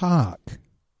Amy Park?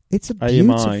 It's a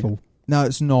beautiful... No,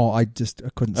 it's not. I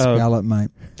couldn't spell it,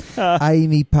 mate.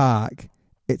 Amy Park.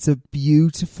 It's a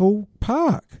beautiful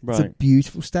park. Right. It's a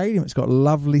beautiful stadium. It's got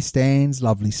lovely stands,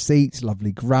 lovely seats,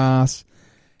 lovely grass.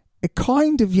 It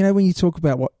kind of, when you talk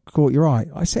about what caught your eye,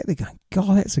 I sat there going,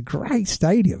 God, that's a great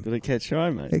stadium. Did it catch your eye,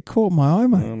 mate? It caught my eye,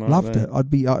 mate. Loved it.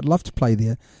 I'd love to play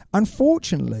there.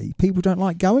 Unfortunately, people don't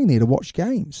like going there to watch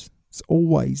games. It's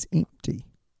always empty.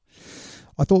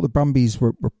 I thought the Brumbies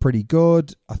were pretty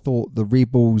good. I thought the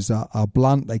Rebels are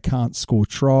blunt. They can't score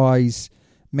tries.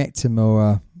 Matt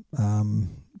Tamua,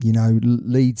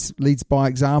 leads by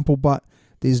example, but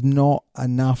there's not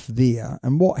enough there.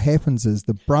 And what happens is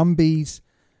the Brumbies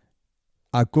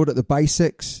are good at the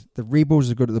basics. The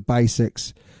Rebels are good at the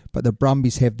basics, but the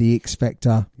Brumbies have the X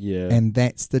factor. Yeah. And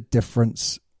that's the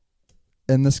difference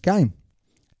in this game.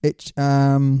 It's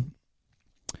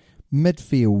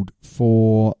midfield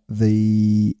for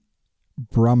the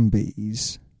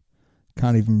Brumbies.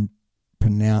 Can't even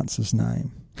pronounce his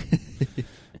name.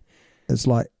 It's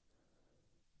like...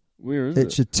 Where is it?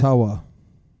 Ichitoa.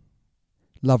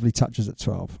 Lovely touches at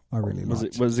 12. I really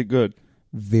liked it. Was it good?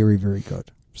 Very, very good.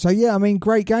 So, yeah,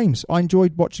 great games. I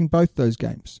enjoyed watching both those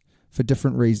games for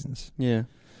different reasons. Yeah.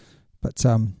 But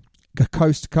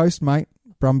coast to coast, mate,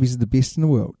 Brumbies are the best in the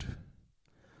world.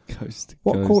 Coast to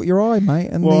what coast. Caught your eye, mate?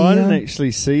 I didn't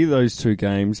actually see those two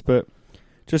games, but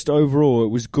just overall, it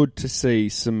was good to see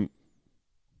some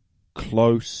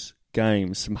close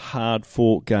games, some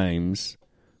hard-fought games,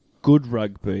 good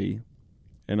rugby,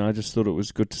 and I just thought it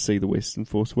was good to see the Western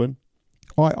Force win.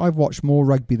 I've watched more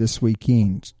rugby this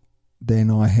weekend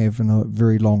than I have in a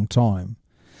very long time.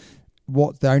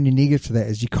 The only negative to that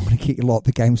is you kind of get a lot of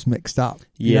the games mixed up.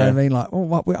 You know what I mean? Like,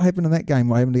 what happened in that game?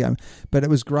 What happened in the game? But it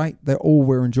was great. They all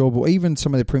were enjoyable. Even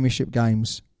some of the premiership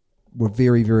games were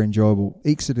very, very enjoyable.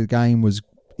 Exeter game was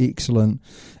excellent.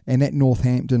 And that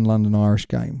Northampton London Irish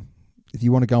game, if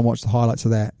you want to go and watch the highlights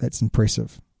of that, that's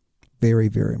impressive. Very,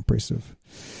 very impressive.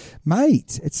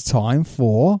 Mate, it's time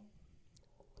for...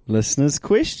 Listeners'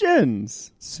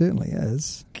 questions. Certainly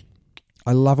is.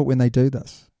 I love it when they do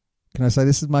this. Can I say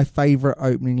this is my favourite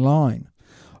opening line?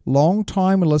 Long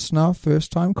time listener,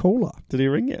 first time caller. Did he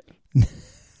ring it?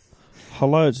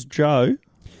 Hello, it's Joe.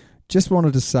 Just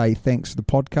wanted to say thanks for the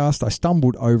podcast. I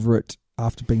stumbled over it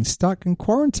after being stuck in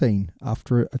quarantine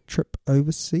after a trip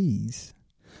overseas.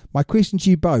 My question to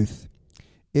you both.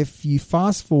 If you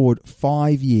fast forward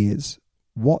 5 years,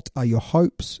 what are your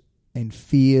hopes and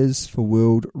fears for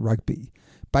World Rugby?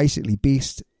 Basically,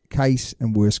 best case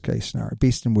and worst case scenario.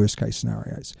 Best and worst case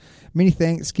scenarios. Many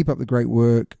thanks. Keep up the great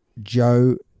work.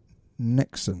 Joe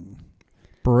Nixon.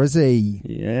 Brizzy.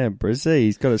 Yeah, Brizzy.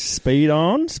 He's got his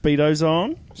Speedo's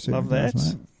on. Certainly love that.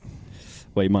 does,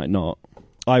 well, he might not.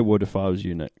 I would if I was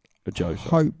you, Nick. Joe.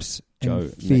 Hopes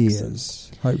and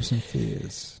fears. Hopes and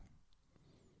fears.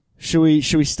 Should we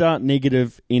start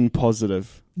negative, end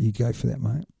positive? You go for that,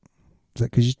 mate. Is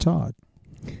that because you're tired?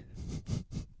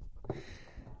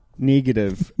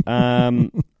 Negative.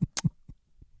 I'm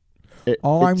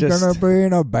going to be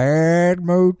in a bad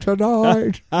mood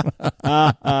tonight.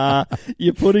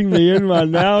 You're putting me in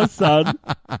one now, son.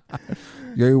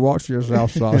 You watch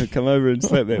yourself, son. Come over and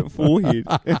slap that forehead.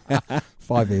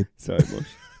 5 head. Sorry,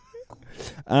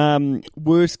 Bush.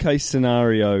 Worst case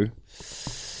scenario,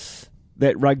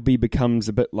 that rugby becomes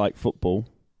a bit like football.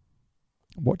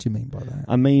 What do you mean by that?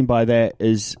 I mean by that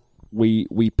is we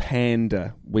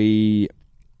pander. We're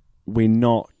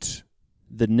not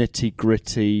the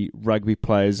nitty-gritty rugby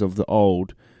players of the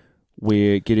old.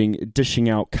 We're dishing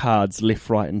out cards left,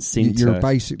 right and centre. You're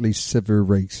basically Sever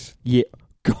Reese. Yeah.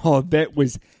 God, that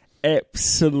was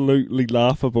absolutely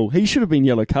laughable. He should have been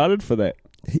yellow carded for that.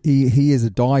 He is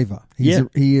a diver. He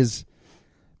is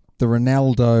the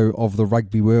Ronaldo of the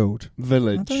rugby world.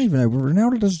 Village. I don't even know.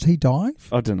 Ronaldo, does he dive?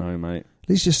 I don't know, mate.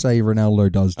 Let's just say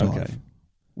Ronaldo does dive. Okay.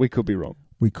 We could be wrong.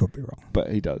 We could be wrong.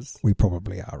 But he does. We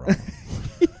probably are wrong.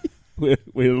 We're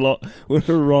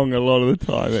wrong a lot of the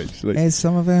time, actually. As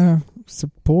some of our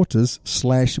supporters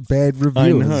 / bad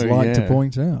reviewers like to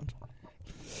point out.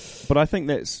 But I think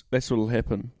that's what'll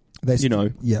happen.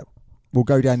 Yeah. We'll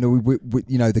go down.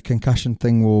 The concussion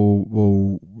thing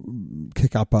will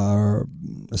kick up a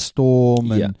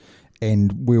storm,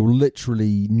 and we'll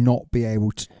literally not be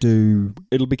able to do.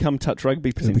 It'll become touch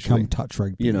rugby potentially. It'll become touch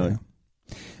rugby.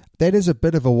 That is a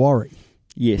bit of a worry.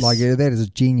 Yes, that is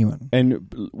genuine,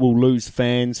 and we'll lose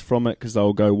fans from it because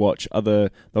they'll go watch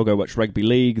rugby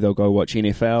league. They'll go watch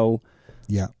NFL.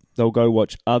 Yeah, they'll go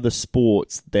watch other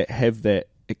sports that have that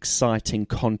exciting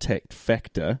contact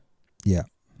factor. Yeah.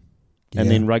 And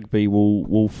then rugby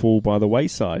will fall by the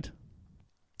wayside.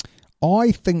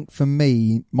 I think for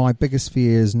me, my biggest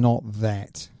fear is not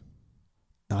that.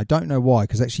 I don't know why,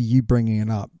 because actually you bringing it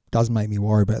up does make me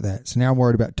worry about that. So now I'm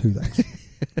worried about two things.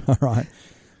 All right.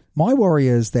 My worry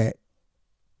is that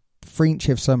French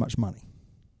have so much money.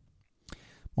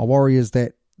 My worry is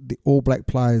that the All Black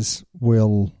players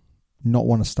will not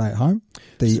want to stay at home.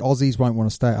 The Aussies won't want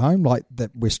to stay at home, like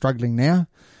that we're struggling now.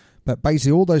 But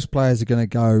basically all those players are going to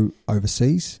go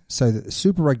overseas, so that the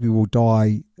Super Rugby will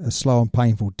die a slow and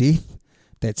painful death.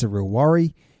 That's a real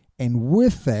worry. And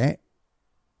with that,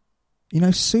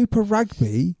 Super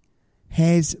Rugby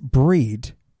has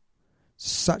bred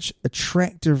such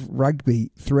attractive rugby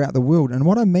throughout the world. And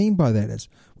what I mean by that is,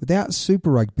 without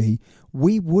Super Rugby,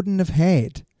 we wouldn't have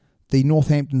had the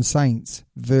Northampton Saints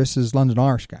versus London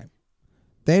Irish game.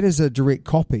 That is a direct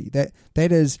copy.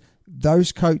 That is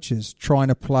those coaches trying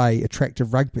to play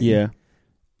attractive rugby. Yeah.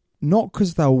 Not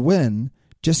because they'll win,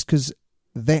 just because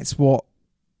that's what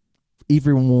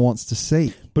everyone wants to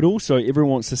see. But also,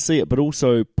 everyone wants to see it, but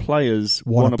also players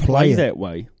want to play that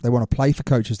way. They want to play for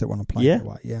coaches that want to play that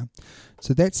way, yeah.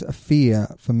 So that's a fear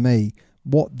for me.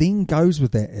 What then goes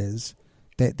with that is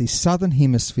that the Southern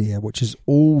Hemisphere, which is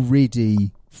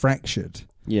already fractured,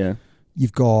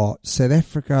 you've got South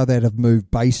Africa that have moved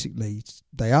basically.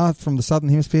 They are from the Southern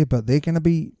Hemisphere, but they're going to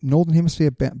be Northern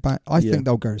Hemisphere. But I think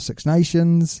they'll go to Six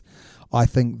Nations. I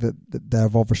think that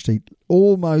they've obviously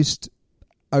almost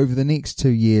over the next 2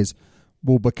 years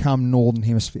will become Northern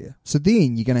Hemisphere. So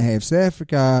then you're going to have South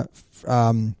Africa,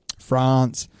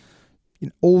 France,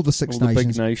 all the Six Nations. The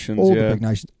big nations, the big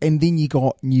nations. And then you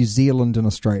got New Zealand and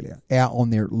Australia out on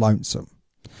their lonesome.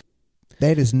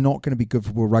 That is not going to be good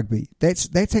for World Rugby. That's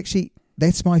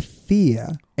my fear,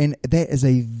 and that is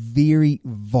a very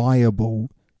viable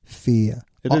fear.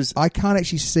 It is. I can't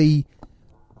actually see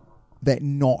that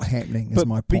not happening, is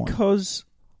my point. Because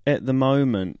at the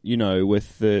moment,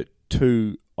 with the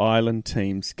two island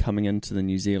teams coming into the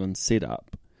New Zealand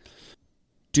setup,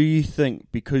 do you think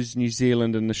because New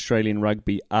Zealand and Australian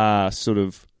rugby are sort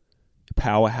of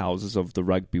powerhouses of the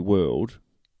rugby world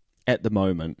at the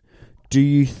moment, do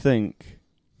you think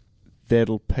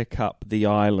that'll pick up the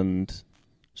island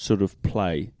sort of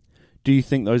play? Do you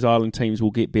think those island teams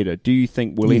will get better? Do you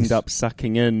think we'll end up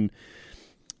sucking in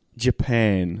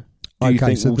Japan? Do you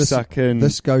think we'll suck in...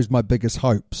 This goes my biggest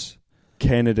hopes.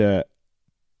 Canada,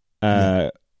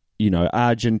 Argentina,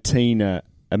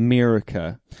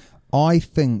 America. I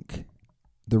think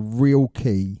the real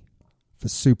key for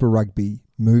Super Rugby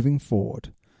moving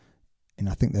forward, and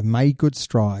I think they've made good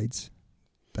strides,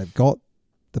 they've got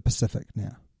the Pacific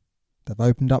now. They've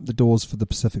opened up the doors for the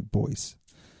Pacific boys.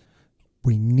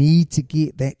 We need to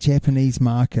get that Japanese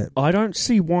market. I don't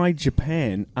see why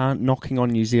Japan aren't knocking on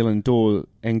New Zealand door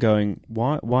and going,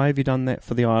 why have you done that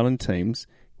for the island teams?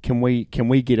 Can we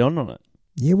get on it?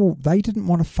 Yeah, well, they didn't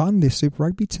want to fund their Super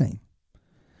Rugby team.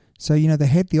 So, they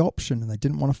had the option and they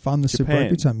didn't want to fund the Super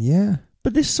Rugby team. Yeah.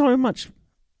 But there's so much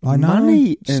I know,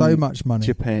 money in so much money.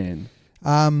 Japan.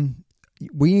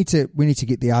 We need to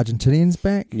get the Argentinians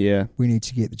back. Yeah. We need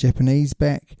to get the Japanese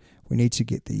back. We need to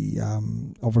get the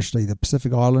obviously the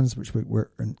Pacific Islands, which we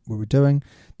were doing.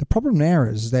 The problem now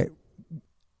is that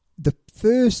the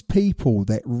first people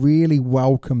that really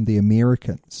welcome the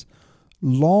Americans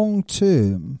long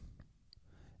term,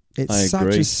 it's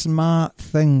such a smart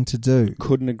thing to do.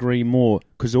 Couldn't agree more.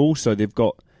 Because also they've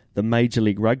got the Major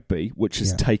League Rugby, which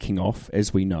is taking off,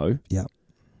 as we know. Yeah.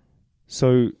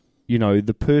 So,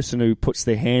 the person who puts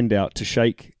their hand out to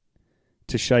shake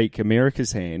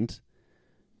America's hand,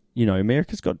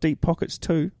 America's got deep pockets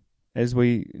too, as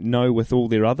we know with all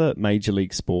their other major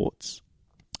league sports.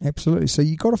 Absolutely. So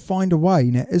you've got to find a way.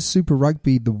 Now, is Super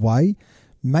Rugby the way?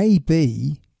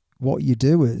 Maybe what you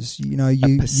do is,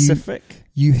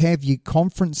 you have your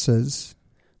conferences,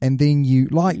 and then you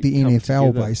the NFL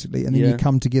together. basically, and then you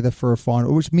come together for a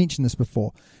final. Which mentioned this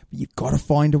before, but you've got to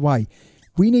find a way.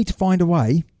 We need to find a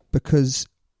way because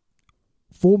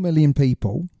 4 million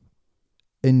people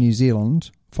in New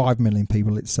Zealand, 5 million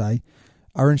people, let's say,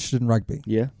 are interested in rugby.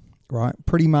 Yeah, right.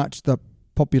 Pretty much the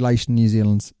population in New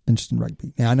Zealand's interested in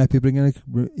rugby. Now I know people are going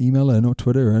to email in or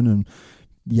Twitter in and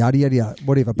yada yada yada,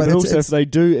 whatever. But also, if they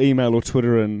do email or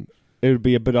Twitter in, it would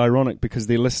be a bit ironic because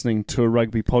they're listening to a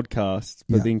rugby podcast,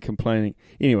 but then complaining.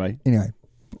 Anyway,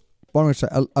 what I'm going to say,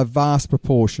 a vast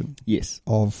proportion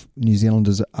of New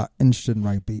Zealanders are interested in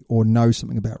rugby or know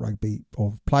something about rugby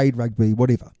or have played rugby,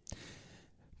 whatever.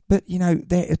 But,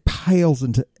 that pales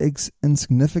into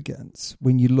insignificance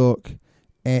when you look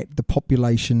at the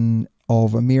population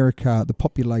of America, the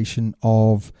population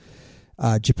of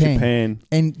Japan.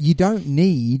 And you don't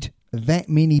need that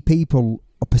many people,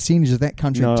 a percentage of that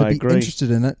country, to be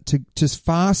interested in it to just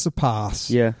far surpass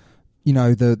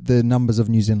the numbers of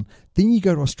New Zealand. Then you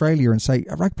go to Australia and say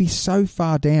rugby's so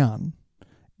far down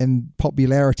in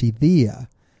popularity there.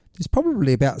 There's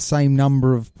probably about the same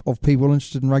number of people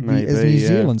interested in rugby as New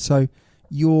Zealand. So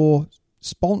your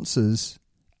sponsors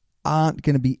aren't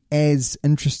going to be as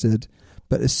interested.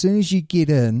 But as soon as you get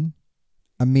in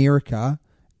America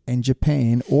and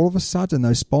Japan, all of a sudden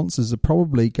those sponsors are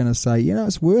probably going to say,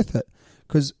 it's worth it.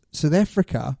 Because South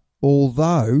Africa,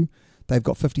 although they've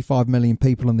got 55 million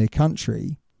people in their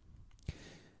country,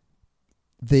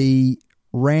 the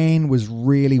rand was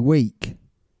really weak.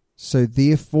 So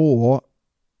therefore,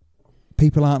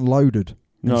 people aren't loaded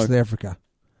in South Africa.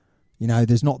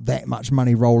 There's not that much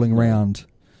money rolling around.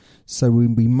 So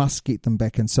we must get them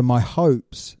back in. So my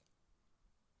hopes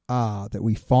are that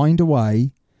we find a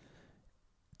way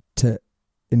to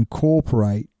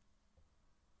incorporate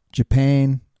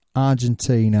Japan,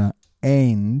 Argentina,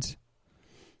 and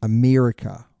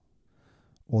America,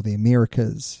 or the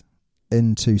Americas,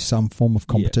 into some form of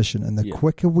competition. And the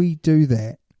quicker we do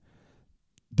that,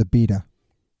 the better.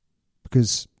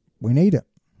 Because we need it.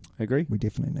 Agree. We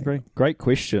definitely need it. Great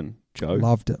question, Joe.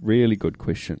 Loved it. Really good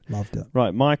question. Loved it.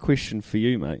 Right, my question for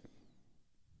you, mate.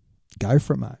 Go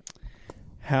for it, mate.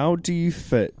 How do you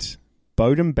fit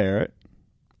Beauden Barrett,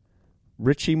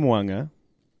 Richie Mo'unga,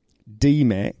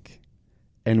 D-Mac,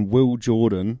 and Will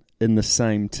Jordan in the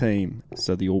same team,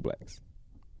 so the All Blacks?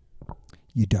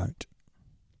 You don't.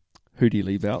 Who do you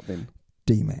leave out then?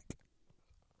 D-Mac.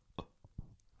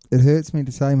 It hurts me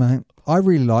to say, mate. I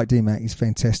really like D-Mac. He's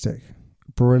fantastic.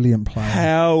 Brilliant player.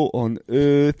 How on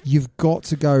earth? You've got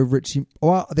to go Richie.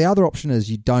 Well, the other option is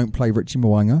you don't play Richie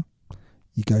Mo'unga.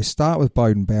 You go start with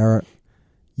Beauden Barrett.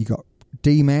 You got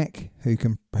D-Mac who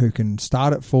can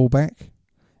start at fullback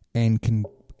and can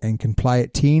play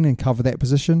at 10 and cover that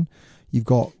position. You've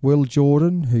got Will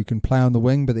Jordan who can play on the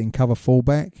wing but then cover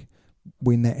fullback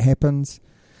when that happens.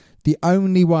 The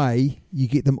only way you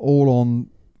get them all on,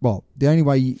 the only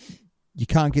way you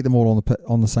can't get them all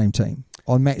on the same team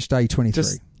on match day 23.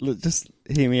 Just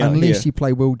hear me out Unless you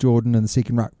play Will Jordan in the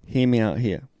second row. Hear me out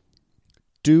here.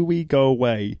 Do we go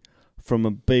away from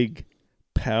a big,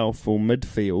 powerful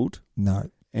midfield?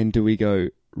 No. And do we go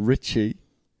Richie,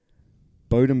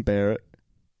 Beauden Barrett,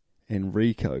 and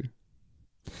Rico?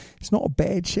 It's not a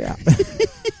bad shout.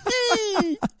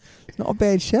 It's not a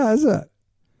bad shout, is it?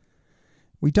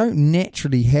 We don't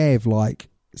naturally have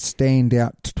stand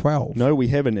out to 12. No, we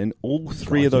haven't, and all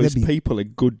three of those people are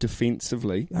good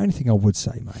defensively. The only thing I would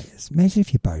say, mate, is imagine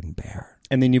if you're Beauden Barrett.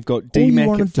 And then you've got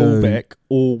D-Mac at fullback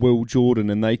or Will Jordan,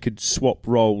 and they could swap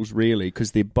roles really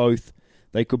because they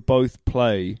could both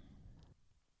play.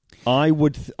 I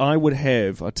would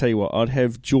have. I tell you what, I'd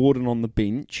have Jordan on the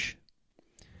bench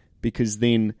because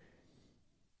then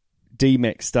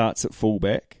D-Mac starts at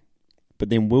fullback, but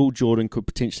then Will Jordan could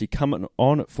potentially come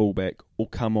on at fullback or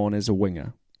come on as a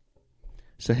winger.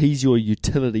 So he's your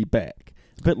utility back,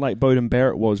 a bit like Beauden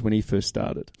Barrett was when he first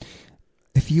started.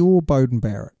 If you're Beauden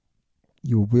Barrett,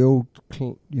 you're World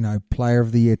Player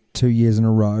of the Year 2 years in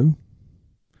a row,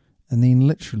 and then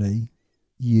literally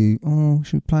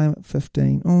should we play him at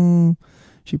 15?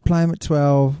 Should we play him at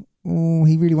 12?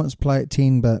 He really wants to play at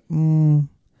 10, but I'm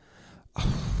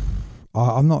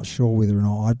not sure whether or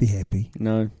not I'd be happy.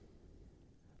 No.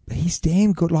 But he's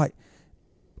damn good. Like,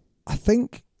 I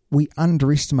think we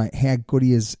underestimate how good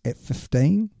he is at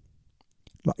 15.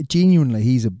 Like, genuinely,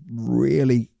 he's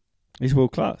he's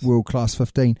world class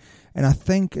 15. And I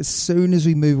think as soon as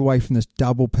we move away from this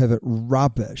double pivot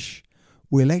rubbish,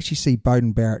 we'll actually see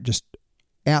Beauden Barrett just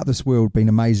out of this world being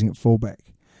amazing at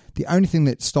fullback. The only thing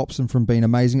that stops him from being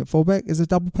amazing at fullback is a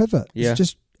double pivot. Yeah. It's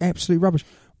just absolute rubbish.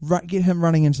 Get him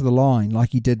running into the line like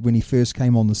he did when he first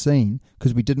came on the scene,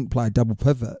 because we didn't play a double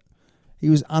pivot. He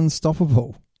was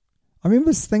unstoppable. I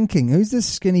remember thinking, who's this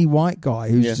skinny white guy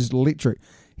who's just electric?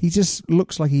 He just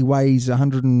looks like he weighs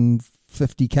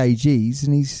 150 kgs,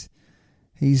 and he's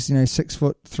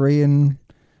 6'3" and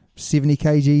 70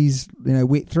 kgs,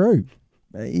 wet through.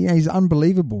 He's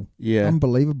unbelievable. Yeah.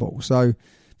 Unbelievable. So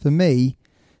for me,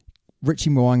 Richie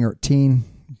Mo'unga at 10,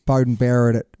 Beauden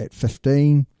Barrett at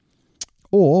 15,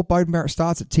 or Beauden Barrett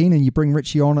starts at 10 and you bring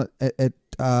Richie on at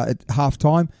half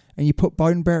time and you put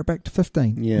Beauden Barrett back to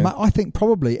 15. Yeah. I think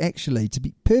probably, actually, to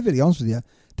be perfectly honest with you,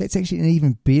 that's actually an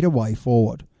even better way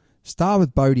forward. Start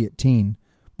with Bodie at 10,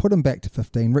 put him back to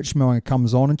 15, Richie Mo'unga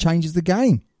comes on and changes the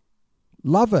game.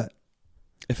 Love it.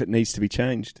 If it needs to be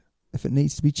changed. If it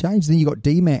needs to be changed. Then you got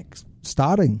D-Mac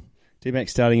starting. D-Mac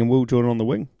starting and Will Jordan on the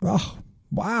wing. Oh,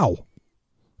 wow.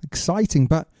 Exciting.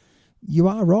 But you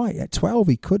are right. At 12,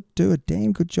 he could do a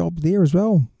damn good job there as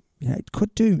well. It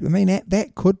could do. I mean,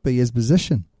 that could be his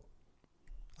position.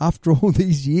 After all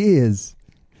these years.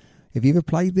 Have you ever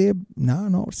played there? No,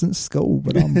 not since school,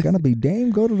 but I'm going to be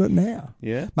damn good at it now.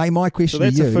 Yeah. Mate, my question to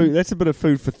you... That's a bit of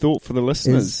food for thought for the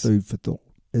listeners. Is food for thought.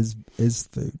 Is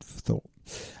food for thought.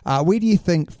 Where do you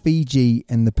think Fiji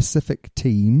and the Pacific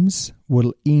teams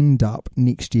will end up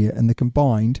next year in the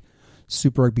combined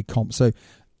Super Rugby comp? So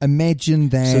imagine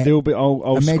that. So there'll be.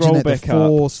 I'll scroll that back the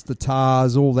Force, the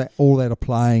Tars, all that are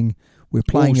playing. We're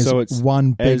playing as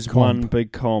one big comp. One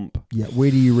big comp. Yeah. Where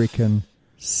do you reckon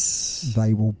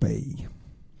they will be?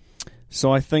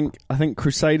 So I think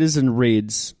Crusaders and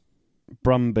Reds,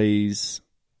 Brumbies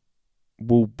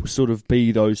will sort of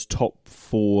be those top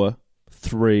 4.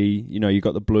 3, you've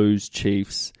got the Blues,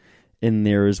 Chiefs in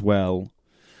there as well.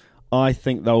 I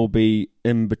think they'll be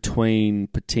in between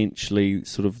potentially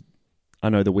sort of, I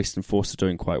know the Western Force are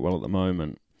doing quite well at the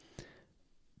moment,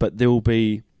 but there will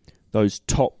be those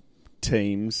top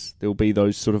teams, there will be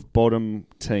those sort of bottom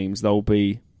teams, they'll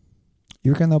be...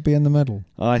 You reckon they'll be in the middle?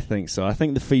 I think so. I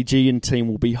think the Fijian team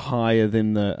will be higher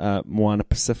than the Moana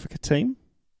Pacifica team.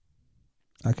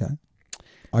 Okay.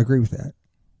 I agree with that.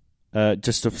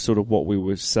 Just of sort of what we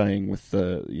were saying with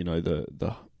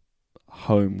the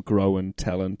homegrown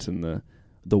talent and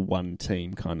the one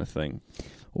team kind of thing,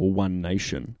 or one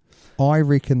nation. I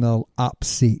reckon they'll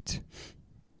upset,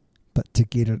 but to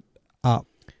get it up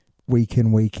week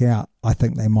in, week out, I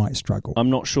think they might struggle. I'm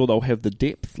not sure they'll have the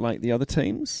depth like the other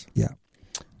teams. Yeah.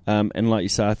 And like you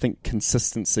say, I think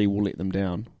consistency will let them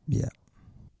down. Yeah.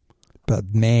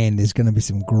 But man, there's going to be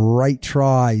some great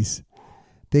tries.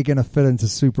 They're going to fit into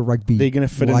Super Rugby. They're going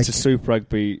to fit into Super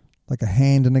Rugby. Like a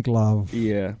hand in a glove.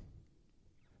 Yeah.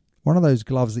 One of those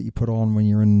gloves that you put on when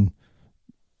you're in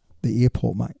the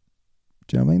airport, mate.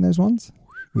 Do you know what I mean, those ones?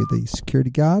 Where the security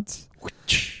guards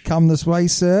come this way,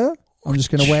 sir. I'm just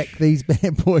going to whack these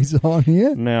bad boys on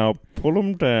here. Now pull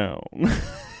them down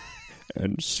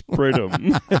and spread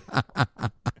them.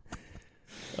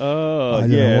 Oh,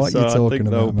 yeah. What so you're talking I think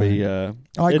about, they'll be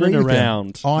in and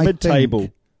around mid-table.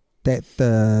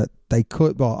 That they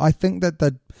could. Well, I think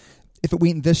that if it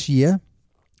went this year,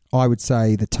 I would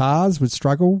say the Tars would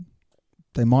struggle.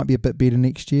 They might be a bit better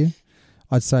next year.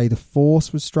 I'd say the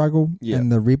Force would struggle,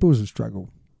 and the Rebels would struggle.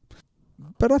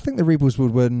 But I think the Rebels would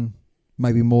win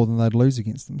maybe more than they'd lose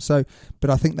against them. So,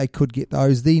 but I think they could get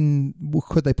those. Then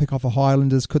could they pick off a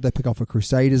Highlanders? Could they pick off a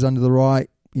Crusaders under the right?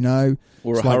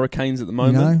 Or a Hurricanes at the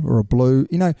moment, or a Blue.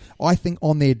 I think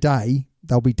on their day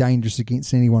they'll be dangerous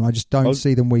against anyone. I just don't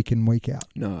see them week in, week out.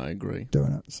 No, I agree.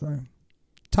 Doing it. So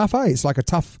tough, eh? It's like a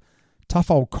tough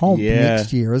old comp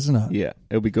next year, isn't it? Yeah,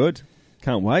 it'll be good.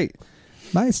 Can't wait.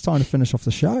 Mate, it's time to finish off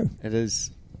the show. It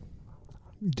is.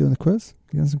 You doing the quiz?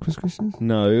 You doing some quiz questions?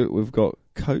 No, we've got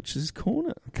Coach's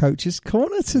Corner. Coach's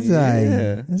Corner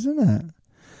today, isn't it?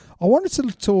 I wanted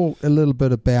to talk a little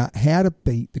bit about how to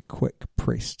beat the quick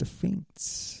press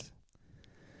defence.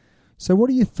 So what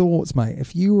are your thoughts, mate?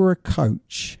 If you were a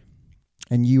coach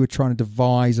and you were trying to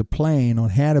devise a plan on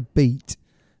how to beat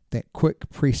that quick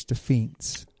press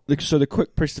defence. So the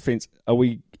quick press defence, are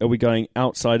we going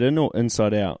outside in or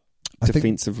inside out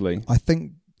defensively? I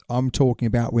think I'm talking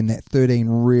about when that 13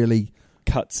 really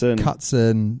cuts in,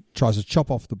 tries to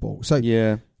chop off the ball. So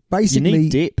yeah, basically, you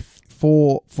need depth.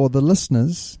 For the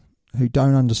listeners who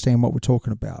don't understand what we're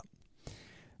talking about,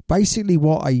 basically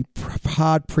what a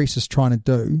hard press is trying to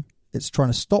do, it's trying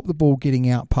to stop the ball getting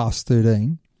out past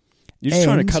 13. You're just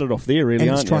trying to cut it off there, really, and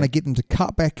aren't you? it's trying to get them to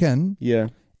cut back in. Yeah.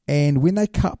 And when they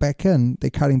cut back in, they're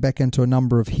cutting back into a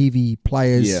number of heavy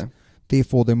players. Yeah.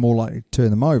 Therefore, they're more likely to turn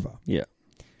them over. Yeah.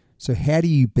 So how do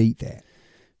you beat that?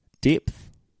 Depth.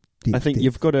 I think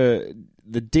you've got to...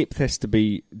 The depth has to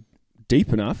be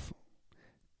deep enough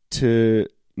to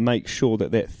make sure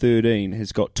that 13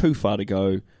 has got too far to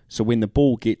go. So when the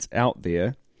ball gets out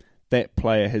there, that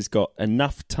player has got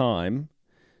enough time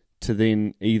to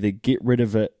then either get rid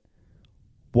of it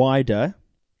wider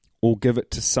or give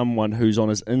it to someone who's on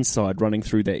his inside running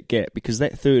through that gap, because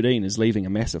that 13 is leaving a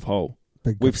massive hole.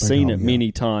 We've seen it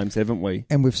many times, haven't we?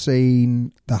 And we've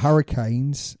seen the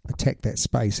Hurricanes attack that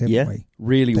space, haven't we?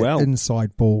 Really that well.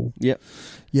 Inside ball. Yep.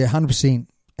 Yeah, 100%.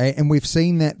 And we've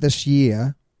seen that this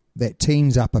year, that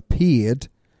teams are prepared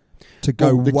to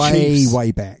go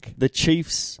way back. The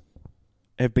Chiefs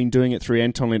have been doing it through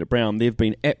Anton Leonard-Brown. They've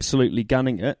been absolutely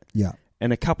gunning it. Yeah.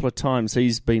 And a couple of times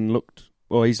he's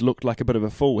looked like a bit of a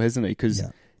fool, hasn't he? Because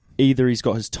either he's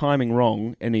got his timing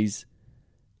wrong and he's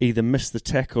either missed the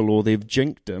tackle or they've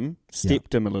jinked him,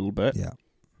 stepped him a little bit,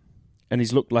 and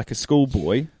he's looked like a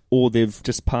schoolboy, or they've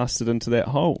just passed it into that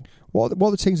hole. What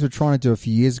the teams were trying to do a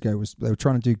few years ago was they were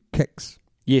trying to do kicks.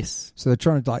 Yes. So they're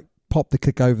trying to pop the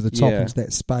kick over the top into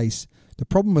that space. The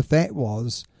problem with that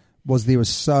was there was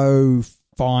so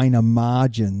finer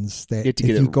margins that if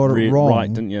you got it wrong,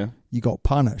 right, didn't you? You got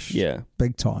punished. Yeah.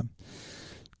 Big time.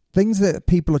 Things that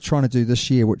people are trying to do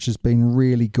this year, which has been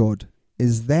really good,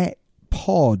 is that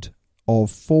pod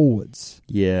of forwards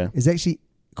is actually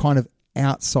kind of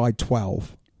outside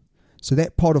 12. So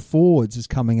that pod of forwards is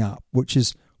coming up, which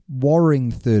is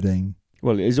worrying 13.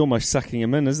 Well, he's almost sucking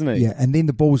him in, isn't he? Yeah, and then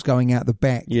the ball's going out the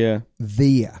back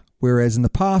there. Whereas in the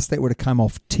past, that would have come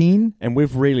off 10. And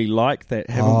we've really liked that,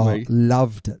 haven't we?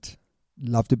 Loved it.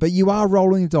 But you are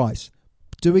rolling the dice.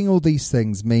 Doing all these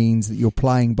things means that you're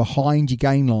playing behind your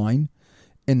gain line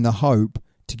in the hope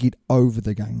to get over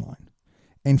the gain line.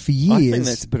 And for years... I think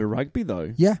that's a bit of rugby,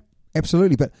 though. Yeah,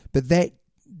 absolutely. But that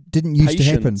didn't used to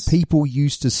happen. People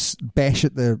used to bash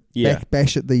at the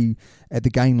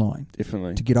gain line.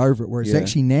 Definitely. To get over it. Whereas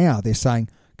actually now they're saying,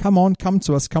 come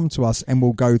to us, and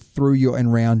we'll go through you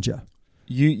and round you.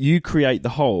 You create the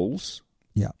holes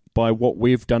by what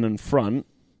we've done in front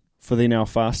for then our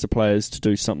faster players to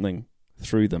do something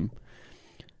through them.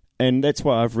 And that's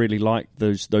why I've really liked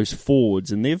those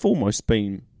forwards, and they've almost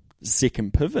been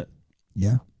second pivot.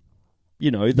 Yeah.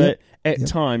 You know, that at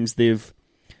times they've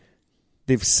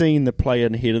seen the player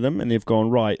ahead of them and they've gone,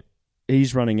 right,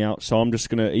 he's running out, so I'm just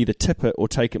going to either tip it or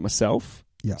take it myself,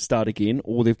 start again,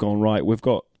 or they've gone, right, we've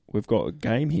got a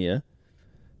game here,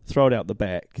 throw it out the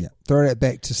back. Yeah. Throw it out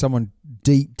back to someone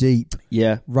deep,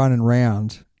 running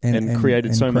round and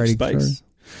created so much space. Through.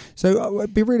 So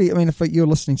it'd be really, I mean, if you're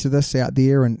listening to this out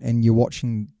there and you're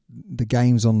watching the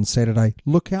games on Saturday,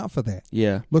 look out for that.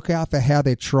 Yeah. Look out for how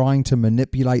they're trying to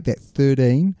manipulate that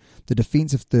 13, the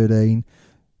defensive 13,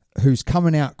 who's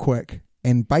coming out quick,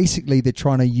 and basically they're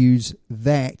trying to use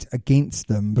that against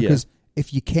them, because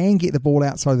if you can get the ball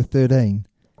outside the 13...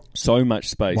 So much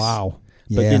space. Wow.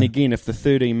 But then again, if the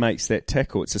 13 makes that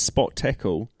tackle, it's a spot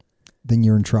tackle. Then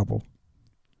you're in trouble.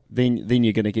 Then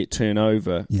you're going to get turned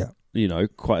over. Yeah. You know,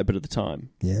 quite a bit of the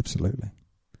time. Yeah, absolutely.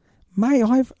 May,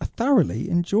 I've thoroughly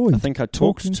enjoyed. I think I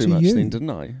talked too much then, didn't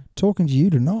I? Talking to you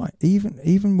tonight,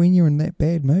 even when you're in that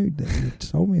bad mood that you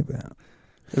told me about.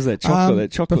 Is that chocolate?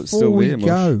 That chocolate's still there, Before we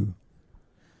go,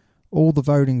 all the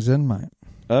voting's in, mate.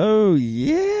 Oh,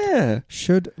 yeah.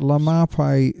 Should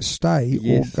Lamape stay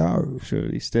or go?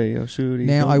 Should he stay or should he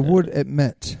Now, go? I would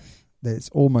admit that it's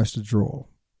almost a draw.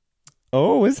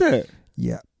 Oh, is it?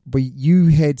 Yeah. But you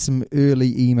had some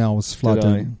early emails flood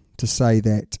in to say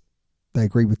that they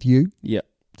agree with you. Yeah.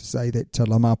 To say that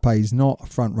Lamape is not a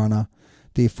front runner,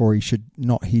 therefore he should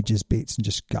not hedge his bets and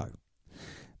just go.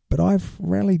 But I've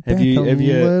rallied back a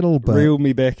little bit. Reeled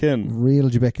me back in.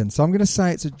 Reeled you back in. So I'm going to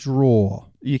say it's a draw.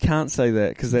 You can't say that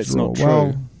because that's not true.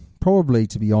 Well, probably,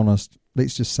 to be honest,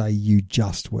 let's just say you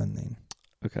just win then.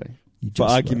 Okay. You For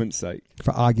just argument's sake.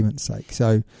 For argument's sake.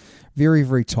 So very,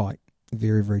 very tight.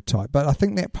 Very, very tight. But I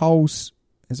think that poll's,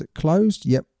 is it closed?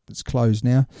 Yep, it's closed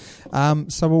now.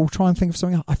 So we'll try and think of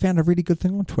something else. I found a really good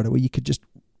thing on Twitter where you could just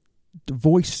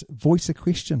voice a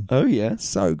question. Oh, yeah.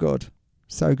 So good.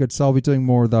 So good. So I'll be doing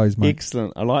more of those, mate.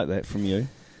 Excellent. I like that from you.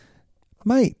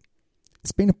 Mate,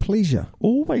 it's been a pleasure.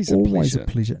 Always a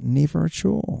pleasure. Never a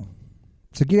chore.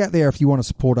 So get out there if you want to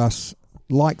support us.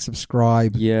 Like,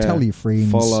 subscribe, tell your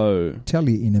friends. Follow. Tell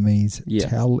your enemies. Yeah.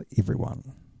 Tell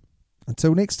everyone.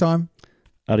 Until next time.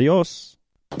 Adios.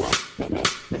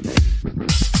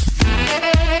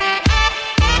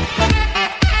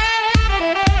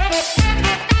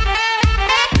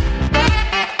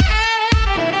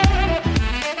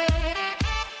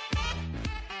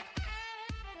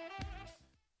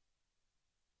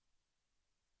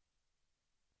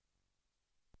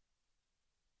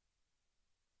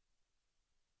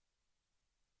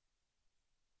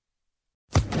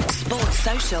 Sports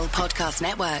Social Podcast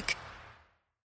Network.